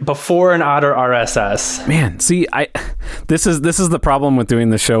before an Otter RSS. Man, see, this is the problem with doing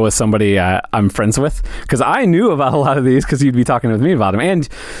the show with somebody I'm friends with, because I knew about a lot of these because you'd be talking with me about them, and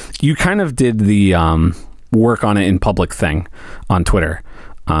you kind of did the work on it in public thing on Twitter.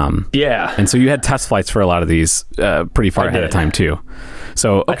 And so you had test flights for a lot of these pretty far ahead of time too.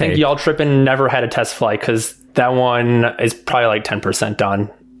 So okay. I think Y'all Trippin' never had a test flight because that one is probably like 10% done.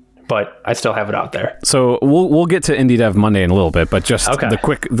 But I still have it out there. So we'll get to Indie Dev Monday in a little bit, but just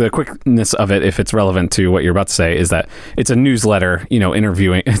the quickness of it, if it's relevant to what you're about to say, is that it's a newsletter,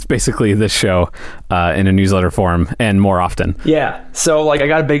 interviewing. It's basically this show in a newsletter form and more often. Yeah. So like I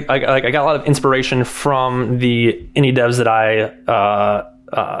got a lot of inspiration from the indie devs that I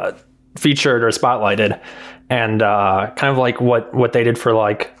featured or spotlighted, and kind of like what they did for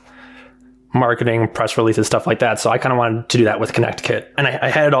like marketing, press releases, stuff like that. So I kind of wanted to do that with ConnectKit, and I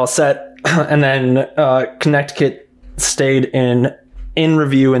had it all set. And then ConnectKit stayed in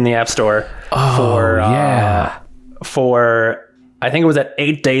review in the App Store for I think it was at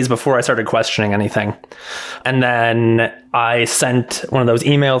 8 days before I started questioning anything. And then I sent one of those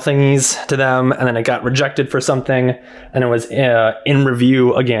email thingies to them, and then it got rejected for something, and it was in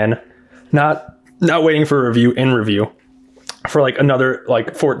review again, not waiting for a review, in review for like another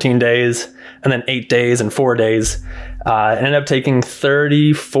like 14 days, and then 8 days and 4 days. It ended up taking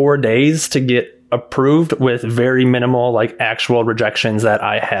 34 days to get approved with very minimal like actual rejections that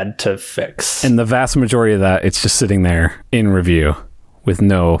I had to fix. And the vast majority of that, it's just sitting there in review with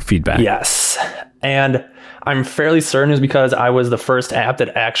no feedback. Yes. And I'm fairly certain it's because I was the first app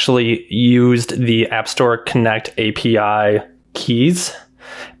that actually used the App Store Connect API keys,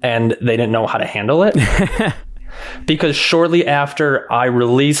 and they didn't know how to handle it. Because shortly after I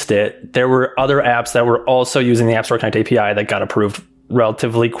released it, there were other apps that were also using the App Store Connect API that got approved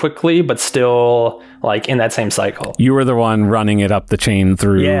relatively quickly, but still like in that same cycle. You were the one running it up the chain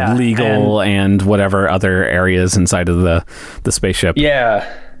through legal and whatever other areas inside of the spaceship.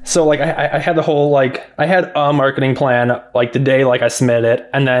 Yeah. So like I had the whole like I had a marketing plan like the day like I submitted it,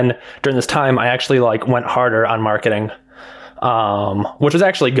 and then during this time I actually like went harder on marketing. Which was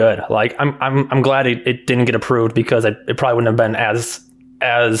actually good. Like I'm glad it didn't get approved, because it probably wouldn't have been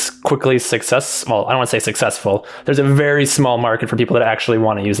as quickly successful. Well, I don't want to say successful. There's a very small market for people that actually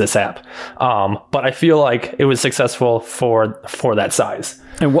want to use this app. But I feel like it was successful for that size.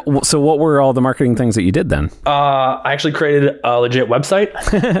 And what were all the marketing things that you did then? I actually created a legit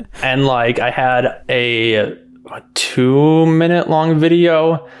website, and like I had a 2-minute long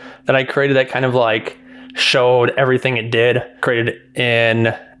video that I created that kind of like showed everything it did, created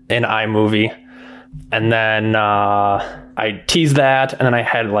in iMovie. And then I teased that, and then I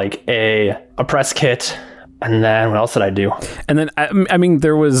had like a press kit, and then what else did I do? And then I mean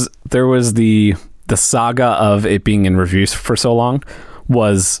there was the saga of it being in reviews for so long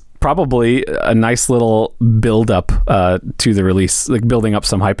was probably a nice little build up to the release, like building up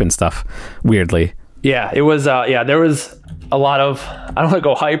some hype and stuff, weirdly. Yeah, it was there was a lot of, I don't want to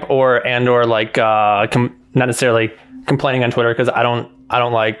go hype or like not necessarily complaining on Twitter, because I don't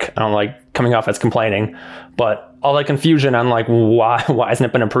like coming off as complaining, but all that confusion on like why hasn't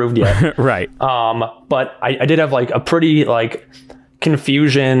it been approved yet. Right. But I did have like a pretty like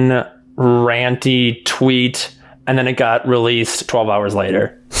confusion ranty tweet, and then it got released 12 hours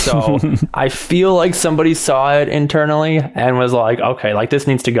later. So I feel like somebody saw it internally and was like, okay, like this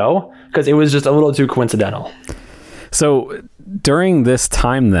needs to go, because it was just a little too coincidental. So during this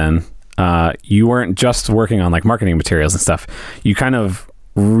time then, you weren't just working on like marketing materials and stuff. You kind of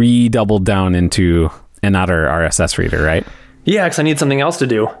redoubled down into an Otter RSS reader, right? Yeah, because I need something else to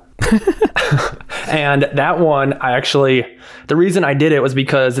do. And that one, the reason I did it was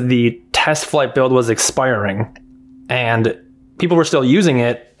because the test flight build was expiring and people were still using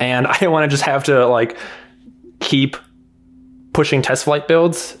it, and I didn't want to just have to like keep pushing test flight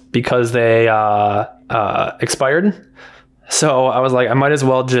builds because they expired. So I was like, I might as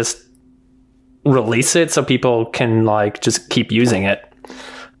well just release it so people can like just keep using it.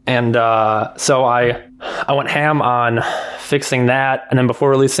 And so I went ham on fixing that, and then before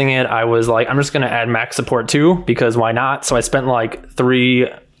releasing it, I was like, I'm just going to add Mac support too, because why not? So I spent like three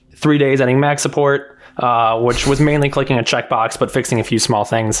days adding Mac support, which was mainly clicking a checkbox but fixing a few small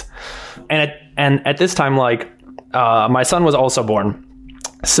things. And at this time, like my son was also born,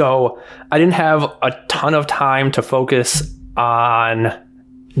 so I didn't have a ton of time to focus on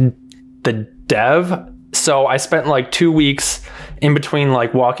the dev. So I spent like 2 weeks in between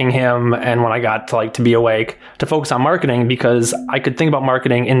like walking him and when I got to be awake to focus on marketing, because I could think about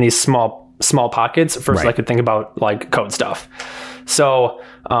marketing in these small pockets versus I could think about like code stuff. So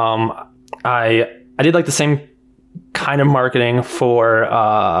I did like the same kind of marketing for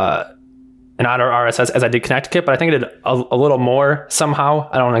an Otter RSS as I did Connecticut, but I think I did a little more somehow.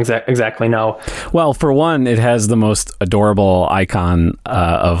 I don't exactly know. Well, for one, it has the most adorable icon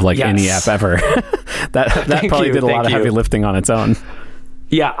of like any app ever. that probably did a lot of heavy lifting on its own.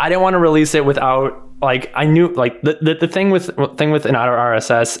 Yeah, I didn't want to release it without like, I knew like the thing with an Otter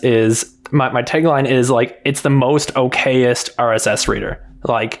RSS is my tagline is like, it's the most okayest RSS reader.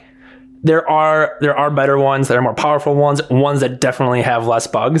 Like there are better ones, there are more powerful ones that definitely have less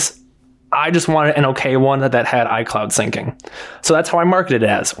bugs. I just wanted an okay one that had iCloud syncing. So that's how I marketed it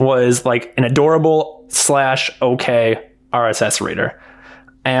as, was like an adorable / okay RSS reader.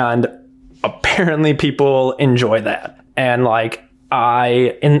 And apparently people enjoy that. And like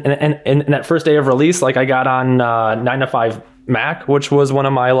in that first day of release, like I got on 9 to 5 Mac, which was one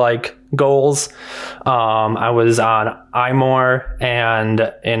of my like goals. I was on iMore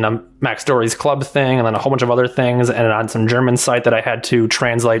and in a Mac Stories Club thing, and then a whole bunch of other things, and on some German site that I had to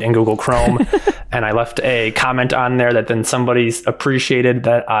translate in Google Chrome. And I left a comment on there that then somebody appreciated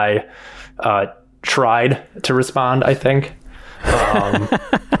that I tried to respond, I think,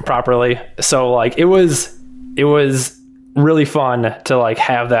 properly. So like it was really fun to like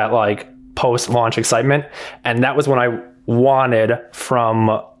have that like post-launch excitement, and that was when I wanted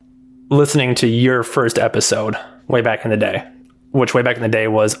from listening to your first episode way back in the day, which way back in the day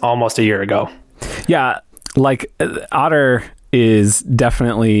was almost a year ago. Yeah, like Otter is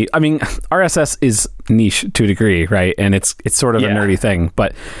definitely, I mean, RSS is niche to a degree, right? And it's sort of a nerdy thing,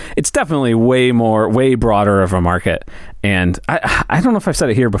 but it's definitely way broader of a market. And I don't know if I've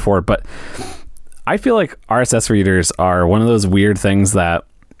said it here before, but I feel like RSS readers are one of those weird things that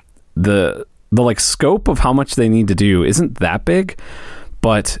the like scope of how much they need to do isn't that big,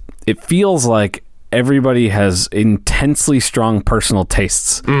 but it feels like everybody has intensely strong personal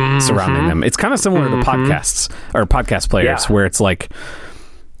tastes surrounding them. It's kind of similar to podcasts or podcast players, where it's like,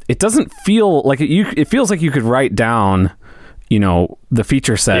 it doesn't feel like it feels like you could write down, you know, the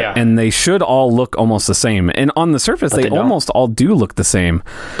feature set and they should all look almost the same. And on the surface, they almost all do look the same.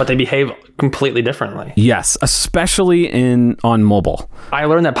 But they behave completely differently. Yes, especially on mobile. I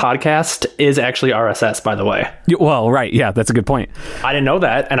learned that podcast is actually RSS, by the way. Well, right. Yeah, that's a good point. I didn't know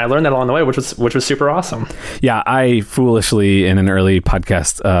that, and I learned that along the way, which was super awesome. Yeah, I foolishly, in an early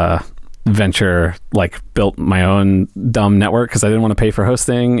podcast venture, like built my own dumb network because I didn't want to pay for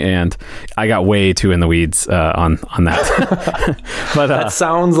hosting, and I got way too in the weeds on that. But that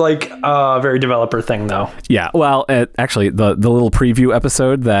sounds like a very developer thing, though. Yeah, well, actually, the little preview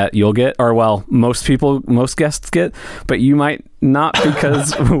episode that you'll get, or well, most guests get, but you might not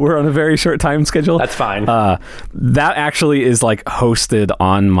because we're on a very short time schedule. That's fine. That actually is like hosted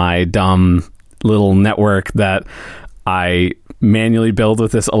on my dumb little network that I manually build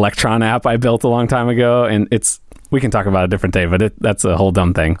with this Electron app I built a long time ago, and we can talk about it a different day, but that's a whole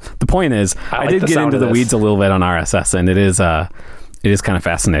dumb thing. The point is, I did get into the weeds a little bit on RSS, and it is kind of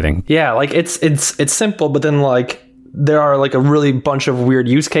fascinating. Yeah, like it's simple, but then like there are like a really bunch of weird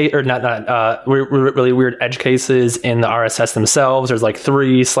use case or really weird edge cases in the RSS themselves. There's like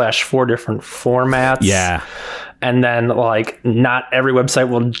 3/4 different formats. Yeah. And then like not every website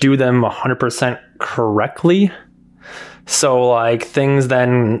will do them 100% correctly. So like things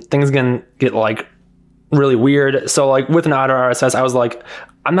can get like really weird. So like with an Otter RSS, I was like,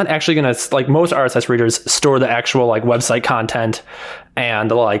 I'm not actually going to, like most RSS readers store the actual like website content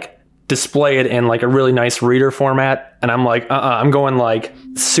and like display it in like a really nice reader format. And I'm like, I'm going like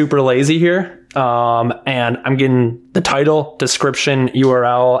super lazy here. And I'm getting the title, description,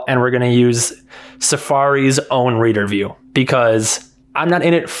 URL, and we're going to use Safari's own reader view because I'm not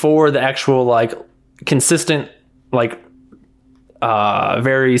in it for the actual like consistent, like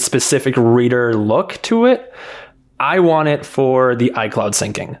very specific reader look to it. I want it for the iCloud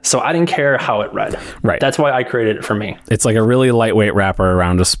syncing. So I didn't care how it read. Right. That's why I created it for me. It's like a really lightweight wrapper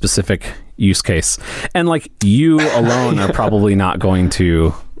around a specific use case. And like you alone are probably not going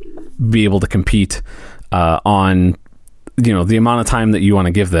to be able to compete on, you know, the amount of time that you want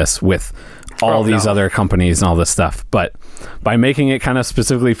to give this with all these other companies and all this stuff. But by making it kind of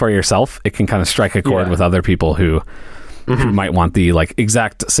specifically for yourself, it can kind of strike a chord with other people who might want the like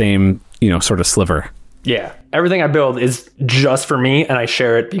exact same, you know, sort of sliver. Yeah. Everything I build is just for me and I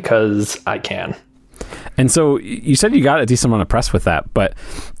share it because I can. And so you said you got a decent amount of press with that, but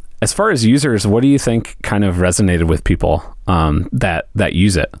as far as users, what do you think kind of resonated with people that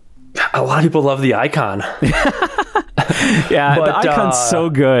use it? A lot of people love the icon. Yeah, but, the icon's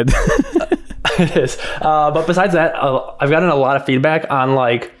so good. It is. But besides that, I've gotten a lot of feedback on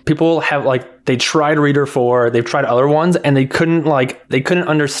like people have like they tried Reader 4, they've tried other ones, and they couldn't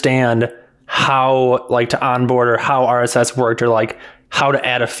understand how like to onboard or how RSS worked or like how to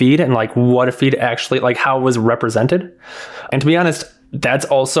add a feed and like what a feed actually like how it was represented. And to be honest, that's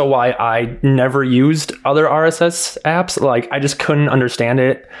also why I never used other RSS apps. Like I just couldn't understand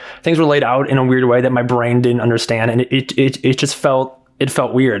it. Things were laid out in a weird way that my brain didn't understand, and it just felt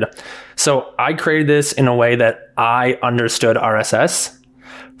weird. So I created this in a way that I understood RSS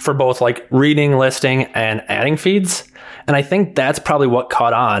for both like reading, listing, and adding feeds. And I think that's probably what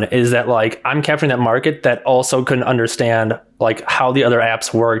caught on, is that like I'm capturing that market that also couldn't understand like how the other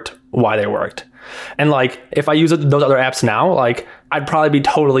apps worked, why they worked. And like if I use those other apps now, like I'd probably be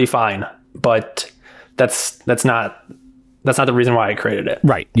totally fine. But that's not the reason why I created it.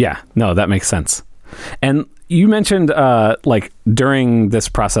 Right. Yeah. No, that makes sense. And you mentioned like during this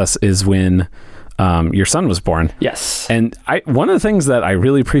process is when your son was born. Yes. And one of the things that I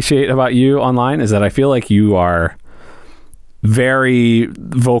really appreciate about you online is that I feel like you are very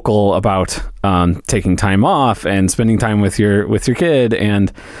vocal about taking time off and spending time with your kid,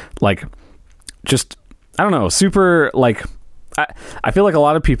 and like just I don't know, super like I feel like a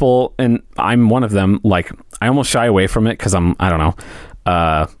lot of people, and I'm one of them, like I almost shy away from it because I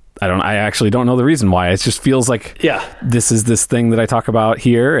actually don't know the reason why. It just feels like this is this thing that I talk about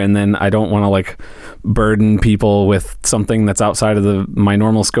here, and then I don't want to like burden people with something that's outside of my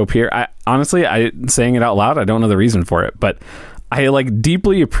normal scope here. Honestly, saying it out loud, I don't know the reason for it, but I like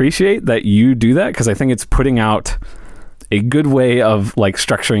deeply appreciate that you do that because I think it's putting out a good way of like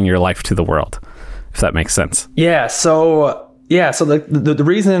structuring your life to the world, if that makes sense. So the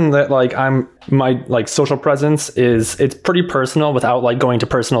reason that like my like social presence is it's pretty personal without like going to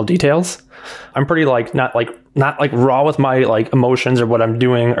personal details. I'm pretty like not like raw with my like emotions or what I'm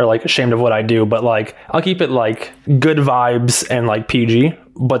doing or like ashamed of what I do, but like I'll keep it like good vibes and like PG,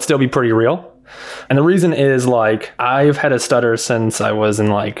 but still be pretty real. And the reason is like I've had a stutter since I was in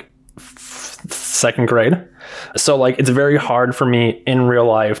like second grade. So like it's very hard for me in real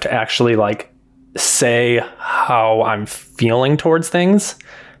life to actually like say how I'm feeling towards things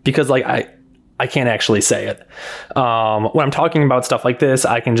because like I can't actually say it. When I'm talking about stuff like this,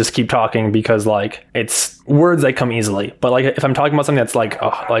 I can just keep talking because like it's words that come easily. But like if I'm talking about something that's like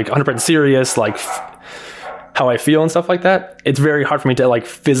 100% serious, like how I feel and stuff like that, it's very hard for me to like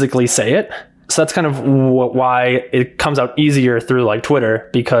physically say it. So that's kind of why it comes out easier through like Twitter,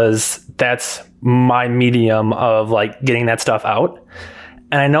 because that's my medium of like getting that stuff out.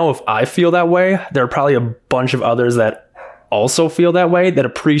 And I know if I feel that way, there are probably a bunch of others that also feel that way, that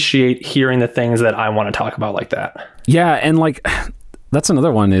appreciate hearing the things that I want to talk about like that. Yeah. And like, that's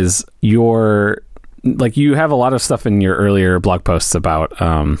another one is you have a lot of stuff in your earlier blog posts about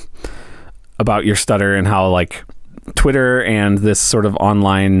your stutter and how like Twitter and this sort of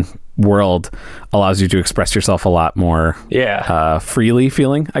online world allows you to express yourself a lot more freely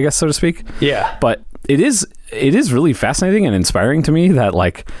feeling, I guess, so to speak. Yeah. But it is really fascinating and inspiring to me that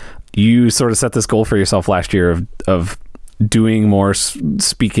like you sort of set this goal for yourself last year of doing more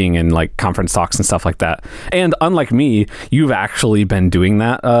speaking and like conference talks and stuff like that. And unlike me, you've actually been doing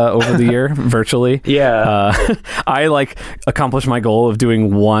that over the year virtually. Yeah. I like accomplished my goal of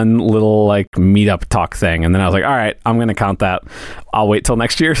doing one little like meetup talk thing, and then I was like, all right, I'm gonna count that. I'll wait till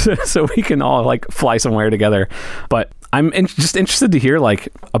next year so we can all like fly somewhere together. But I'm just interested to hear like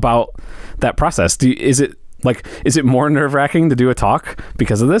about that process. Is it more nerve-wracking to do a talk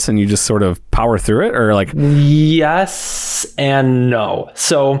because of this, and you just sort of power through it, or like? Yes and no.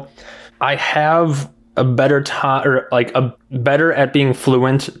 So I have a better time, or like a better at being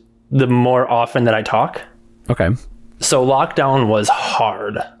fluent the more often that I talk. Okay. So lockdown was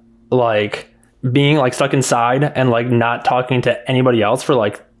hard, like being like stuck inside and like not talking to anybody else for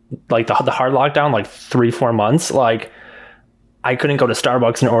like the hard lockdown, like 3-4 months. Like I couldn't go to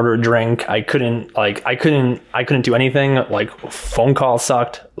Starbucks and order a drink. I couldn't do anything. Like phone calls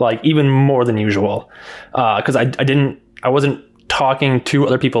sucked, like even more than usual. Cause I wasn't talking to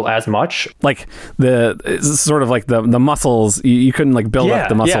other people as much. Like it's sort of like the muscles, you couldn't like build up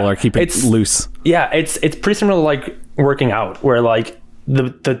the muscle or keep it loose. Yeah. It's pretty similar to like working out, where like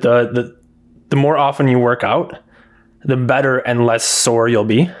the more often you work out, the better and less sore you'll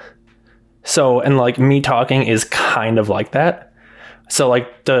be. So, and like me talking is kind of like that. So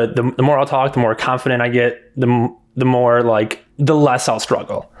like the more I'll talk, the more confident I get, the more like the less I'll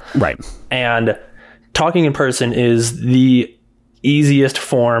struggle. Right. And talking in person is the easiest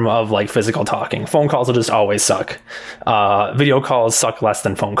form of like physical talking. Phone calls will just always suck. Video calls suck less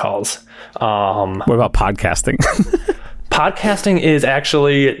than phone calls. What about podcasting? Podcasting is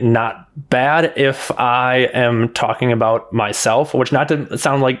actually not bad if I am talking about myself, which, not to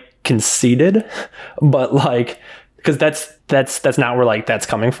sound like conceited, but like, because that's not where like that's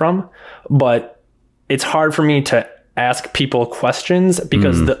coming from. But it's hard for me to ask people questions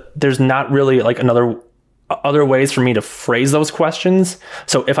because there's not really like other ways for me to phrase those questions.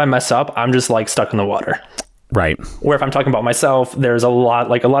 So if I mess up, I'm just like stuck in the water. Right. Where if I'm talking about myself, there's a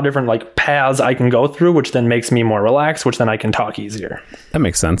lot of different like paths I can go through, which then makes me more relaxed, which then I can talk easier. That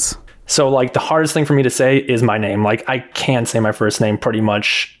makes sense. So like the hardest thing for me to say is my name. Like I can't say my first name pretty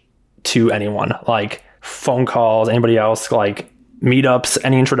much to anyone. Like phone calls, anybody else, like meetups,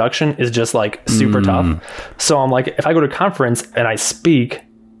 any introduction is just like super tough. So I'm like, if I go to a conference and I speak,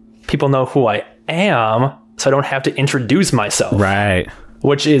 people know who I am, so I don't have to introduce myself. Right.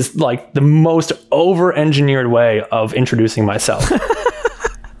 Which is like the most over-engineered way of introducing myself.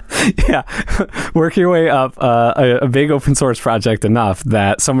 Yeah. Work your way up a big open source project enough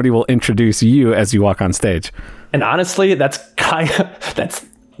that somebody will introduce you as you walk on stage. And honestly, that's kind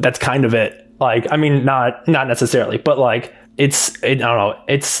of it. Like, I mean, not necessarily, but like I don't know.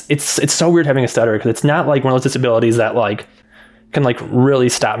 It's so weird having a stutter, because it's not like one of those disabilities that like can like really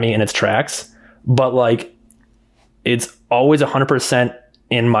stop me in its tracks, but like it's always 100%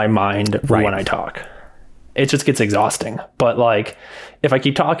 in my mind when I talk. It just gets exhausting. But like if I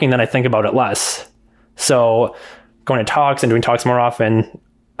keep talking, then I think about it less. So going to talks and doing talks more often,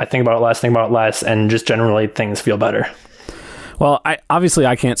 I think about it less, and just generally things feel better. Well,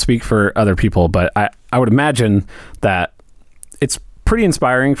 I can't speak for other people, but I would imagine that it's pretty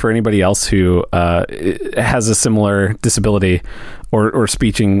inspiring for anybody else who has a similar disability or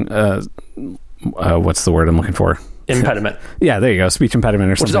speaking, what's the word I'm looking for? Impediment. Yeah, there you go. Speech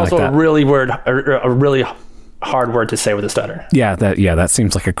impediment or something like that. Which is also a really hard word to say with a stutter. Yeah, that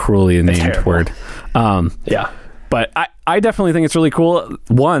seems like a cruelly named word. Yeah. But I definitely think it's really cool.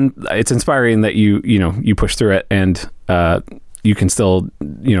 One, it's inspiring that you push through it, and you can still,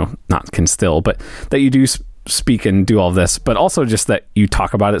 but that you do speak and do all of this, but also just that you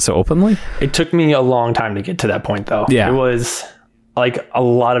talk about it so openly. It took me a long time to get to that point, though. Yeah. It was like a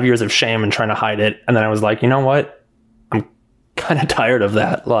lot of years of shame and trying to hide it. And then I was like, you know what? I'm kind of tired of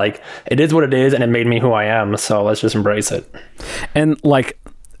that. Like, it is what it is, and it made me who I am. So let's just embrace it. And like,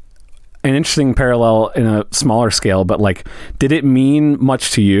 an interesting parallel in a smaller scale, but like, did it mean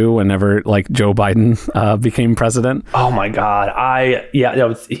much to you whenever like Joe Biden became president? Oh my God. That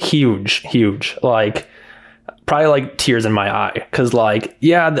was huge. Like, probably like tears in my eye. Cause like,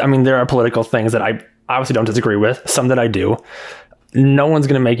 yeah, I mean, there are political things that I obviously don't disagree with, some that I do. No one's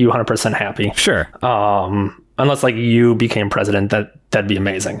going to make you 100% happy. Sure. Unless like you became president, that'd be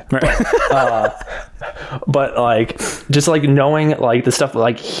amazing. Right. But like, just like knowing like the stuff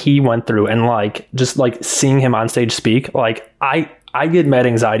like he went through, and like just like seeing him on stage speak, like I get mad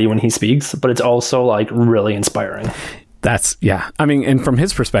anxiety when he speaks, but it's also like really inspiring. I mean, and from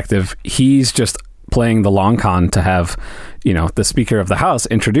his perspective, he's just playing the long con to have, the Speaker of the House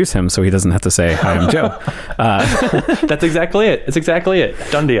introduce him so he doesn't have to say, "Hi, I'm Joe." That's exactly it. It's exactly it.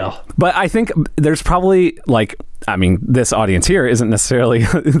 Done deal. But I think there's probably this audience here isn't necessarily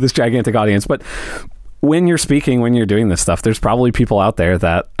this gigantic audience, but when you're speaking, when you're doing this stuff, there's probably people out there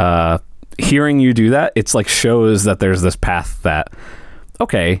that hearing you do that, it's like shows that there's this path that,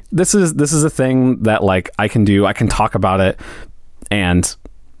 okay, this is a thing that I can do. I can talk about it, and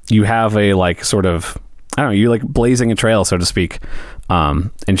you have a sort of, I don't know, you blazing a trail, so to speak,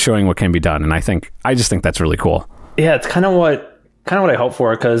 and showing what can be done. And I just think that's really cool. Yeah, it's kind of what I hope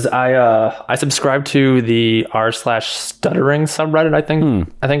for, because I subscribe to the r/stuttering subreddit.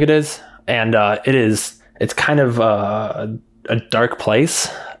 I think it is, and it's kind of a dark place.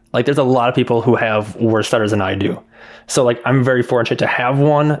 There's a lot of people who have worse stutters than I do. So I'm very fortunate to have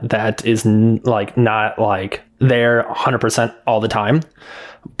one that is not there 100% all the time,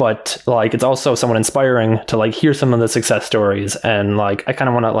 but it's also somewhat inspiring to hear some of the success stories. And I kind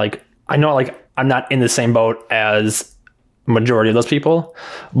of want to I know I'm not in the same boat as majority of those people,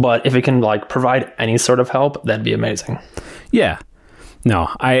 but if it can provide any sort of help, that'd be amazing. Yeah, no,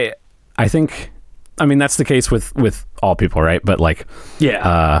 I think, that's the case with all people, right? But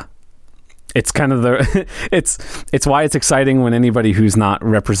it's kind of it's why it's exciting when anybody who's not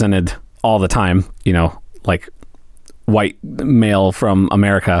represented all the time, white male from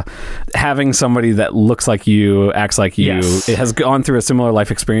America, having somebody that looks like you, acts like you, it has gone through a similar life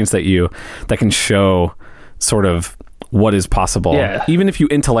experience that can show sort of what is possible. Yeah. Even if you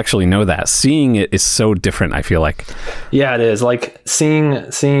intellectually know that, seeing it is so different, I feel like. Yeah, it is.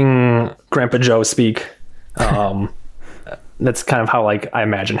 Seeing Grandpa Joe speak, that's kind of how I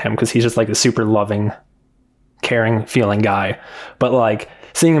imagine him, because he's just a super loving, caring, feeling guy. But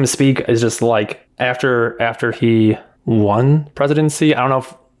seeing him speak is just after he won presidency, I don't know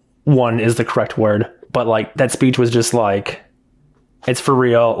if "won" is the correct word, but that speech was just it's for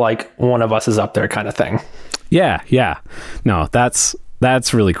real, one of us is up there kind of thing. Yeah. No, that's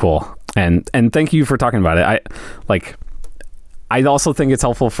really cool. And thank you for talking about it. I also think it's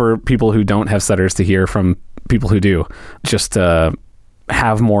helpful for people who don't have stutters to hear from people who do, just to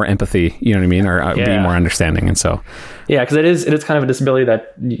have more empathy, you know what I mean? Or be more understanding. And so, yeah, because it is kind of a disability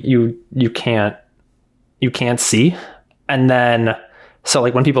that you can't see. And then, so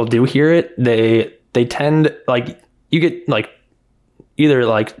when people do hear it, they tend, you get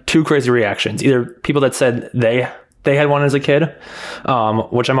either two crazy reactions. Either people that said they had one as a kid,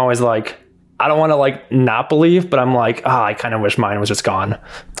 which I'm always I don't want to not believe, but I'm I kind of wish mine was just gone.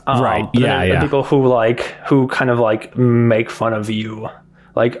 Right. Yeah. People who kind of make fun of you,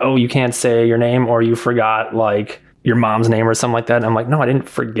 oh, you can't say your name, or you forgot your mom's name or something like that. And I'm no, I didn't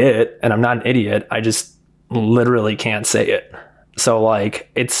forget, and I'm not an idiot. I just literally can't say it. So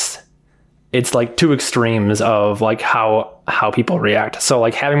it's two extremes of how people react. So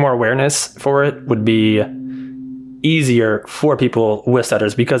having more awareness for it would be easier for people with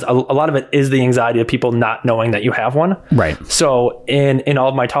stutters, because a lot of it is the anxiety of people not knowing that you have one. Right. So in all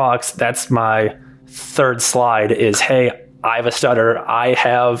of my talks, that's my third slide is, hey, I have a stutter. I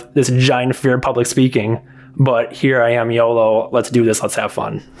have this giant fear of public speaking, but here I am, YOLO. Let's do this. Let's have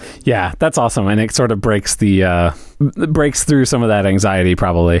fun. Yeah, that's awesome. And it sort of breaks through some of that anxiety,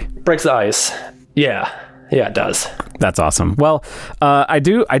 probably. Breaks the ice. Yeah, it does. That's awesome. Well, I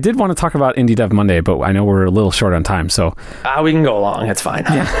did want to talk about Indie Dev Monday, but I know we're a little short on time, so we can go along. It's fine.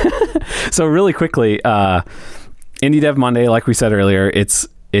 Yeah. So really quickly, Indie Dev Monday, like we said earlier, it's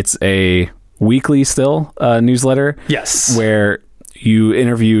a weekly still newsletter. Yes. Where you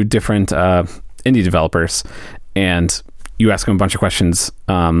interview different indie developers and you ask them a bunch of questions,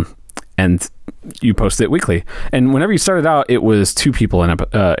 and you post it weekly. And whenever you started out, it was 2 people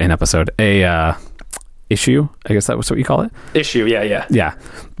in episode. Issue, I guess that was what you call it. Issue, yeah. Yeah,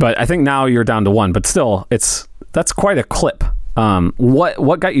 but I think now you're down to 1. But still, that's quite a clip.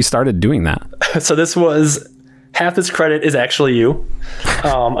 What got you started doing that? So this was half this credit is actually you.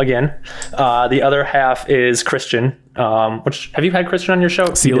 Again, the other half is Christian. Which have you had Christian on your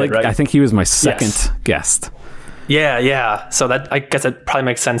show? See, right? I think he was my second guest. Yeah. So that, I guess it probably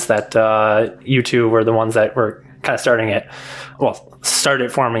makes sense that you two were the ones that were kind of starting it. Well, started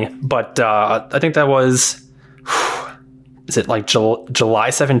it for me, but I think that was, is it July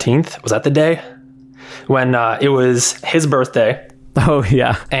 17th? Was that the day when it was his birthday? Oh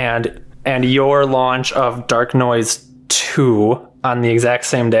yeah. And your launch of Dark Noise 2 on the exact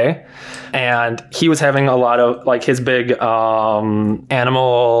same day. And he was having a lot of his big animal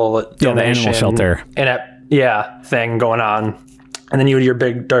donation, the animal shelter thing going on. And then you had your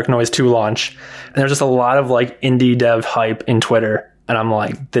big Dark Noise 2 launch. And there's just a lot of indie dev hype in Twitter. And I'm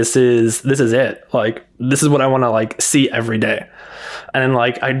like, this is it. Like, this is what I want to like see every day. And then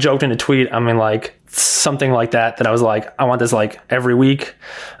like I joked in a tweet, I mean like something like that I was like, I want this like every week.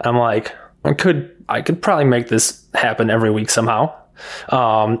 And I'm like, I could probably make this happen every week somehow.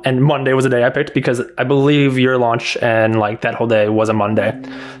 And Monday was the day I picked because I believe your launch and like that whole day was a Monday.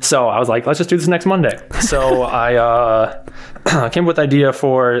 So I was like, let's just do this next Monday. So I came up with the idea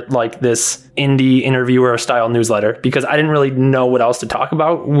for like this indie interviewer style newsletter because I didn't really know what else to talk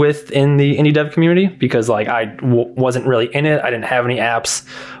about within the indie dev community because like I wasn't really in it. I didn't have any apps,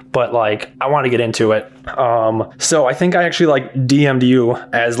 but like I want to get into it. So I think I actually like DM'd you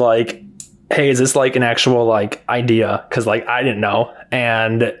as like, hey, is this like an actual like idea? Cause like I didn't know.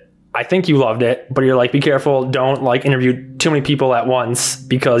 And I think you loved it, but you're like, be careful. Don't like interview too many people at once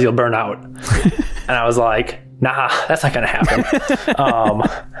because you'll burn out. And I was like, nah, that's not going to happen.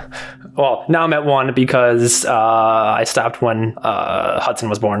 Well, now I'm at 1 because I stopped when Hudson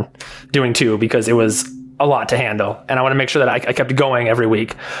was born, doing 2 because it was a lot to handle. And I want to make sure that I kept going every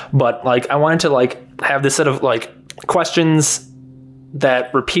week. But like, I wanted to like have this set of like questions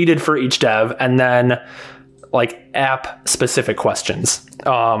that repeated for each dev and then like app specific questions.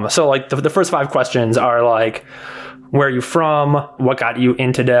 So like the first 5 questions are like, where are you from? What got you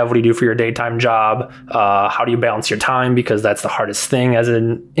into dev? What do you do for your daytime job? How do you balance your time? Because that's the hardest thing as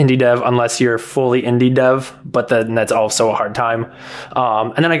an indie dev, unless you're fully indie dev, but then that's also a hard time.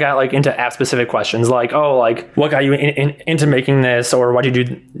 And then I got like into app specific questions like, oh, like what got you into making this? Or why did you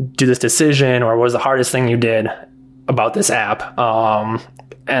do this decision? Or what was the hardest thing you did about this app?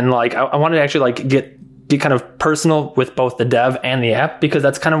 And like, I wanted to actually like get kind of personal with both the dev and the app, because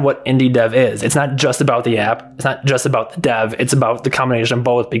that's kind of what indie dev is. It's not just about the app. It's not just about the dev. It's about the combination of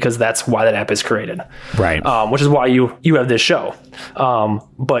both, because that's why that app is created. Right. Which is why you have this show.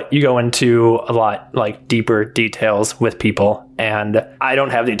 But you go into a lot like deeper details with people, and I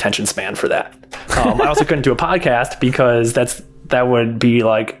don't have the attention span for that. I also couldn't do a podcast because that would be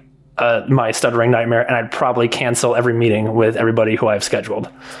like my stuttering nightmare, and I'd probably cancel every meeting with everybody who I've scheduled.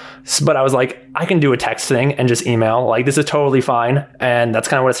 But I was like, I can do a text thing and just email. Like, this is totally fine. And that's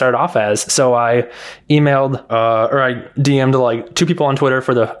kind of what it started off as. So I emailed or I DM'd like 2 people on Twitter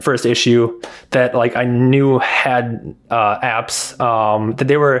for the first issue that like I knew had apps that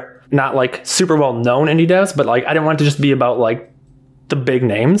they were not like super well known indie devs, but like I didn't want it to just be about like the big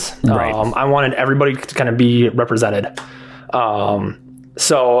names. Right. I wanted everybody to kind of be represented.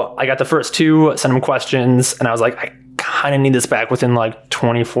 So I got the first 2, sent them questions, and I was like, I kind of need this back within like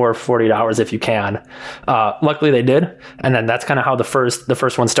 24, 48 hours if you can. Luckily they did. And then that's kind of how the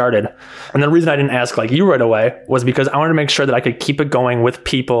first one started. And the reason I didn't ask like you right away was because I wanted to make sure that I could keep it going with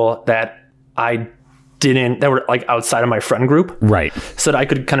people that that were like outside of my friend group. Right. So that I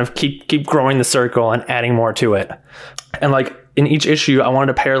could kind of keep growing the circle and adding more to it. And like in each issue, I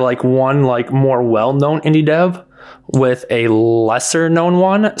wanted to pair like one like more well-known indie dev with a lesser known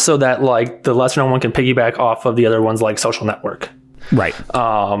one, so that like the lesser known one can piggyback off of the other one's like social network. Right.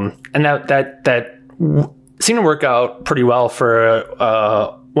 And that seemed to work out pretty well for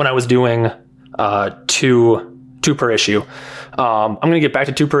when I was doing 2 per issue. I'm gonna get back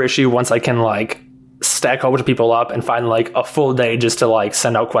to 2 per issue once I can like stack a whole bunch of people up and find like a full day just to like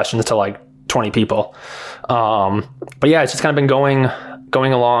send out questions to like 20 people. But yeah, it's just kind of been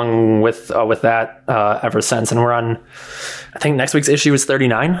going along with that ever since, and we're on, I think next week's issue is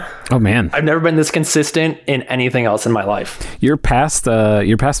 39. Oh man, I've never been this consistent in anything else in my life. You're past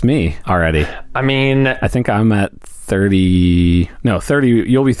me already. I mean, I think I'm at 30. No, 30.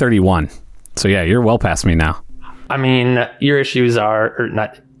 You'll be 31. So yeah, you're well past me now. I mean, your episodes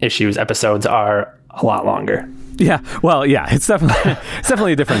are a lot longer. Yeah, well, yeah, it's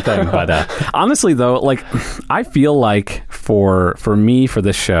definitely a different thing. But honestly, though, like I feel like for me for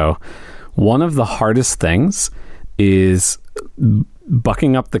this show, one of the hardest things is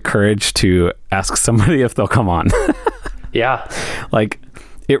bucking up the courage to ask somebody if they'll come on. Yeah, like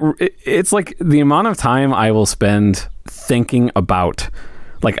it's like the amount of time I will spend thinking about.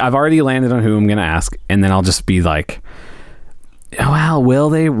 Like I've already landed on who I'm going to ask, and then I'll just be like, well,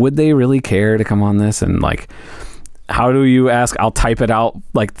 would they really care to come on this? And like, how do you ask? I'll type it out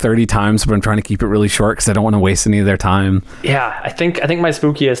like 30 times, but I'm trying to keep it really short because I don't want to waste any of their time. Yeah, I think my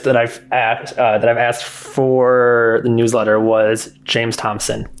spookiest that I've asked for the newsletter was James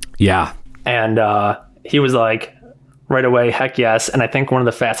Thompson. Yeah, and he was like right away, heck yes. And I think one of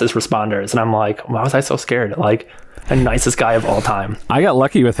the fastest responders. And I'm like, why was I so scared? Like the nicest guy of all time. I got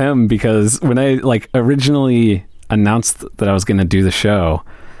lucky with him because when I like originally announced that I was going to do the show,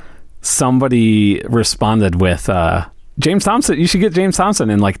 somebody responded with James Thompson, you should get James Thompson,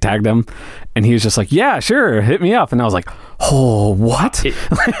 and like tagged him, and he was just like, yeah, sure, hit me up. And I was like, oh, what?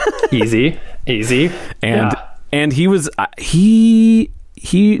 Easy. And he was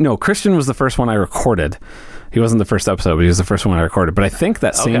no, Christian was the first one I recorded. He wasn't the first episode, but he was the first one I recorded. But I think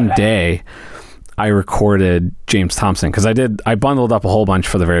that same day I recorded James Thompson, because I bundled up a whole bunch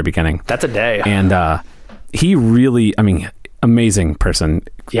for the very beginning. That's a day. And he really, I mean, amazing person.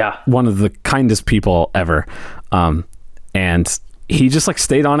 Yeah. One of the kindest people ever. And he just like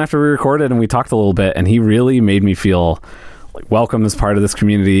stayed on after we recorded, and we talked a little bit, and he really made me feel like welcome as part of this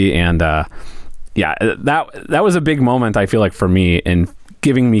community. And yeah, that was a big moment, I feel like, for me, in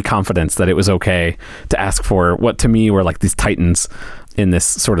giving me confidence that it was okay to ask for what to me were like these titans in this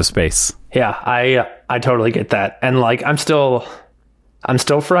sort of space. Yeah, I totally get that. And like, I'm still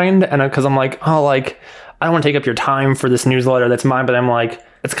frightened, and because I'm like, oh, like, I don't want to take up your time for this newsletter that's mine, but I'm like,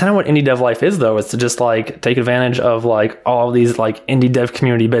 it's kind of what indie dev life is, though, is to just like take advantage of like all of these like indie dev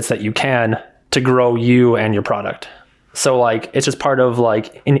community bits that you can to grow you and your product. So like, it's just part of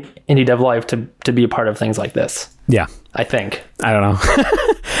like indie dev life to be a part of things like this. Yeah. I think. I don't know.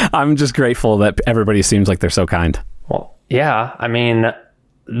 I'm just grateful that everybody seems like they're so kind. Well, yeah. I mean,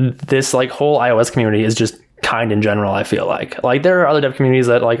 this like whole iOS community is just kind in general, I feel like. Like, there are other dev communities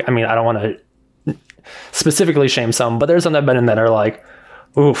that like, I mean, I don't want to specifically shame some, but there's some that have been in that are like,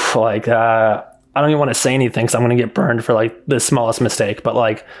 oof, like, I don't even want to say anything because I'm going to get burned for like the smallest mistake. But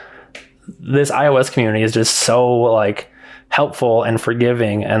like, this iOS community is just so like helpful and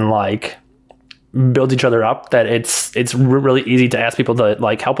forgiving, and like builds each other up, that it's really easy to ask people to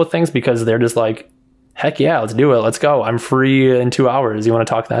like help with things, because they're just like, heck yeah, let's do it. Let's go. I'm free in 2 hours. You want to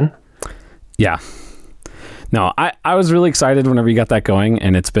talk then? Yeah. No, I was really excited whenever you got that going,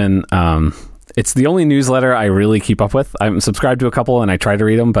 and it's been, it's the only newsletter I really keep up with. I'm subscribed to a couple and I try to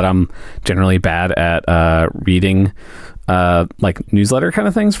read them, but I'm generally bad at reading like newsletter kind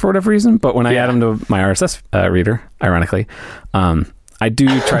of things for whatever reason. But when I add them to my RSS reader, ironically, I do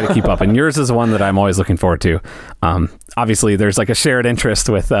try to keep up. And yours is one that I'm always looking forward to. Obviously, there's like a shared interest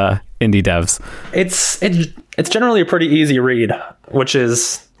with indie devs. It's generally a pretty easy read, which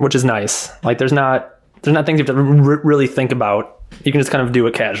is nice. Like, there's not things you have to really think about. You can just kind of do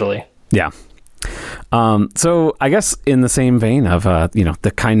it casually. Yeah. So I guess in the same vein of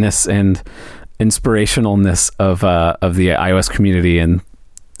the kindness and inspirationalness of the iOS community, and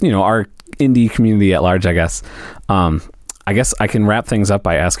our indie community at large, I guess I can wrap things up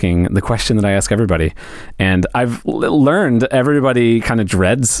by asking the question that I ask everybody. And I've learned everybody kind of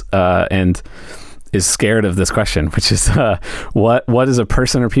dreads and is scared of this question, which is what is a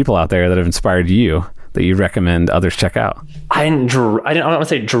person or people out there that have inspired you that you recommend others check out? I don't want to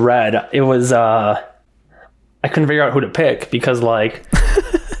say dread. It was I couldn't figure out who to pick, because like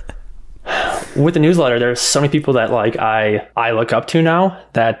with the newsletter, there's so many people that like I look up to now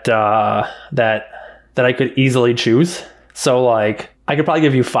that I could easily choose. So like, I could probably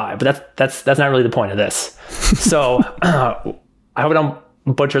give you 5, but that's not really the point of this. So I hope I don't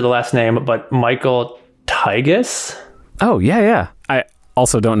butcher the last name, but Michael Tigis. Oh yeah. I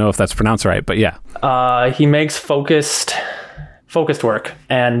also don't know if that's pronounced right, but yeah. He makes focused work,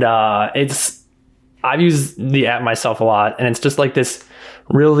 and I've used the app myself a lot, and it's just like this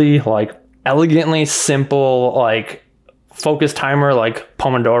really like elegantly simple like focus timer, like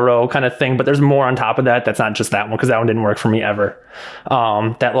Pomodoro kind of thing, but there's more on top of that. That's not just that one, because that one didn't work for me ever.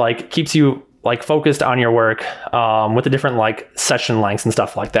 That like keeps you like focused on your work with the different like session lengths and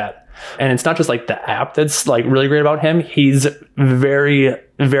stuff like that. And it's not just like the app that's like really great about him. He's very,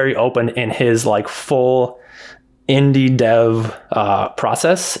 very open in his like full indie dev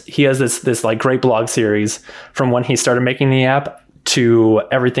process. He has this like great blog series from when he started making the app to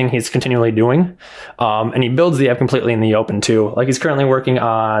everything he's continually doing. And he builds the app completely in the open too. Like, he's currently working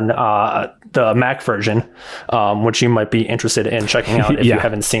on the Mac version, which you might be interested in checking out if you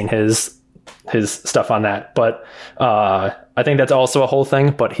haven't seen his stuff on that. But I think that's also a whole thing,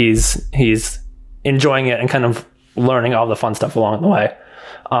 but he's enjoying it and kind of learning all the fun stuff along the way.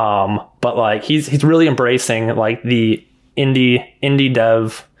 But like, he's really embracing like the indie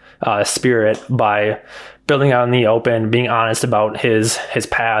dev spirit by building out in the open, being honest about his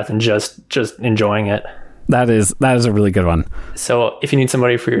path, and just enjoying it. That is a really good one. So if you need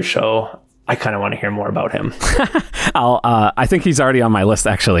somebody for your show, I kind of want to hear more about him. I think he's already on my list,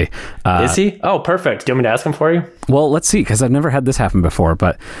 actually. Is he? Oh, perfect. Do you want me to ask him for you? Well, let's see, because I've never had this happen before,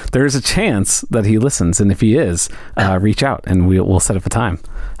 but there's a chance that he listens, and if he is, reach out and we'll set up a time.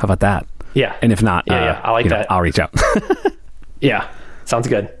 How about that? Yeah. And if not, I like that. I'll reach out. Yeah. Sounds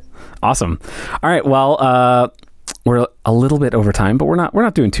good. Awesome. All right. Well, we're a little bit over time, but we're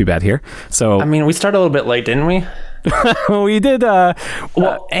not doing too bad here. So I mean, we started a little bit late, didn't we? We did.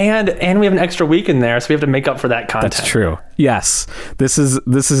 Well, and we have an extra week in there, so we have to make up for that content. That's true. Yes, this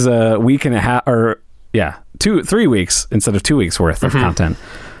is a week and a half, or 3 weeks instead of 2 weeks worth of content.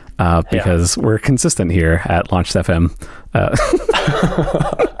 Because we're consistent here at Launched FM.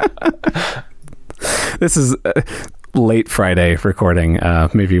 This is late Friday recording.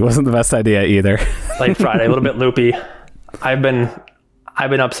 Maybe wasn't the best idea either. Late Friday, a little bit loopy. I've been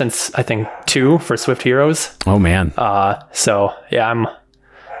up since I think 2 for Swift Heroes. Oh man. So yeah,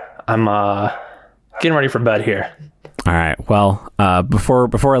 I'm getting ready for bed here. All right. Well,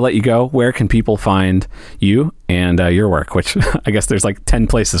 before I let you go, where can people find you and your work? Which I guess there's like 10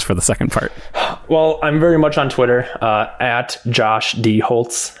 places for the second part. Well, I'm very much on Twitter at Josh D.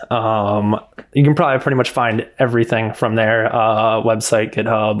 Holtz. You can probably pretty much find everything from there. Website,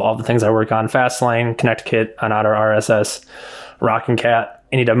 GitHub, all the things I work on. Fastlane, ConnectKit, on Otter RSS, Rockin' Cat,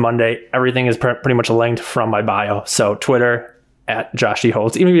 Anytime Monday. Everything is pretty much linked from my bio. So Twitter, at Josh D.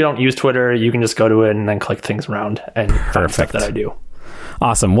 Holtz. Even if you don't use Twitter, you can just go to it and then click things around and find stuff that I do.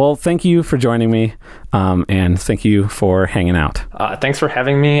 Awesome. Well, thank you for joining me, and thank you for hanging out. Thanks for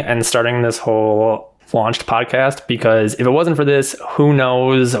having me and starting this whole Launched podcast, because if it wasn't for this, who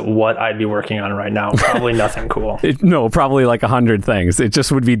knows what I'd be working on right now. Probably nothing cool. Probably like 100 things. It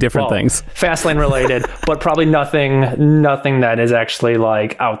just would be different things. Fastlane related, but probably nothing that is actually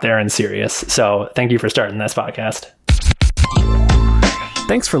like out there and serious. So thank you for starting this podcast.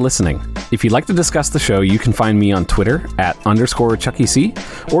 Thanks for listening. If you'd like to discuss the show, you can find me on Twitter at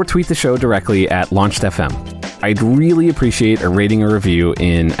 @ChuckyC or tweet the show directly at LaunchedFM. I'd really appreciate a rating or review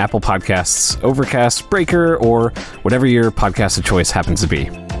in Apple Podcasts, Overcast, Breaker, or whatever your podcast of choice happens to be.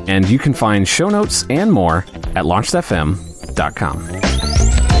 And you can find show notes and more at LaunchedFM.com.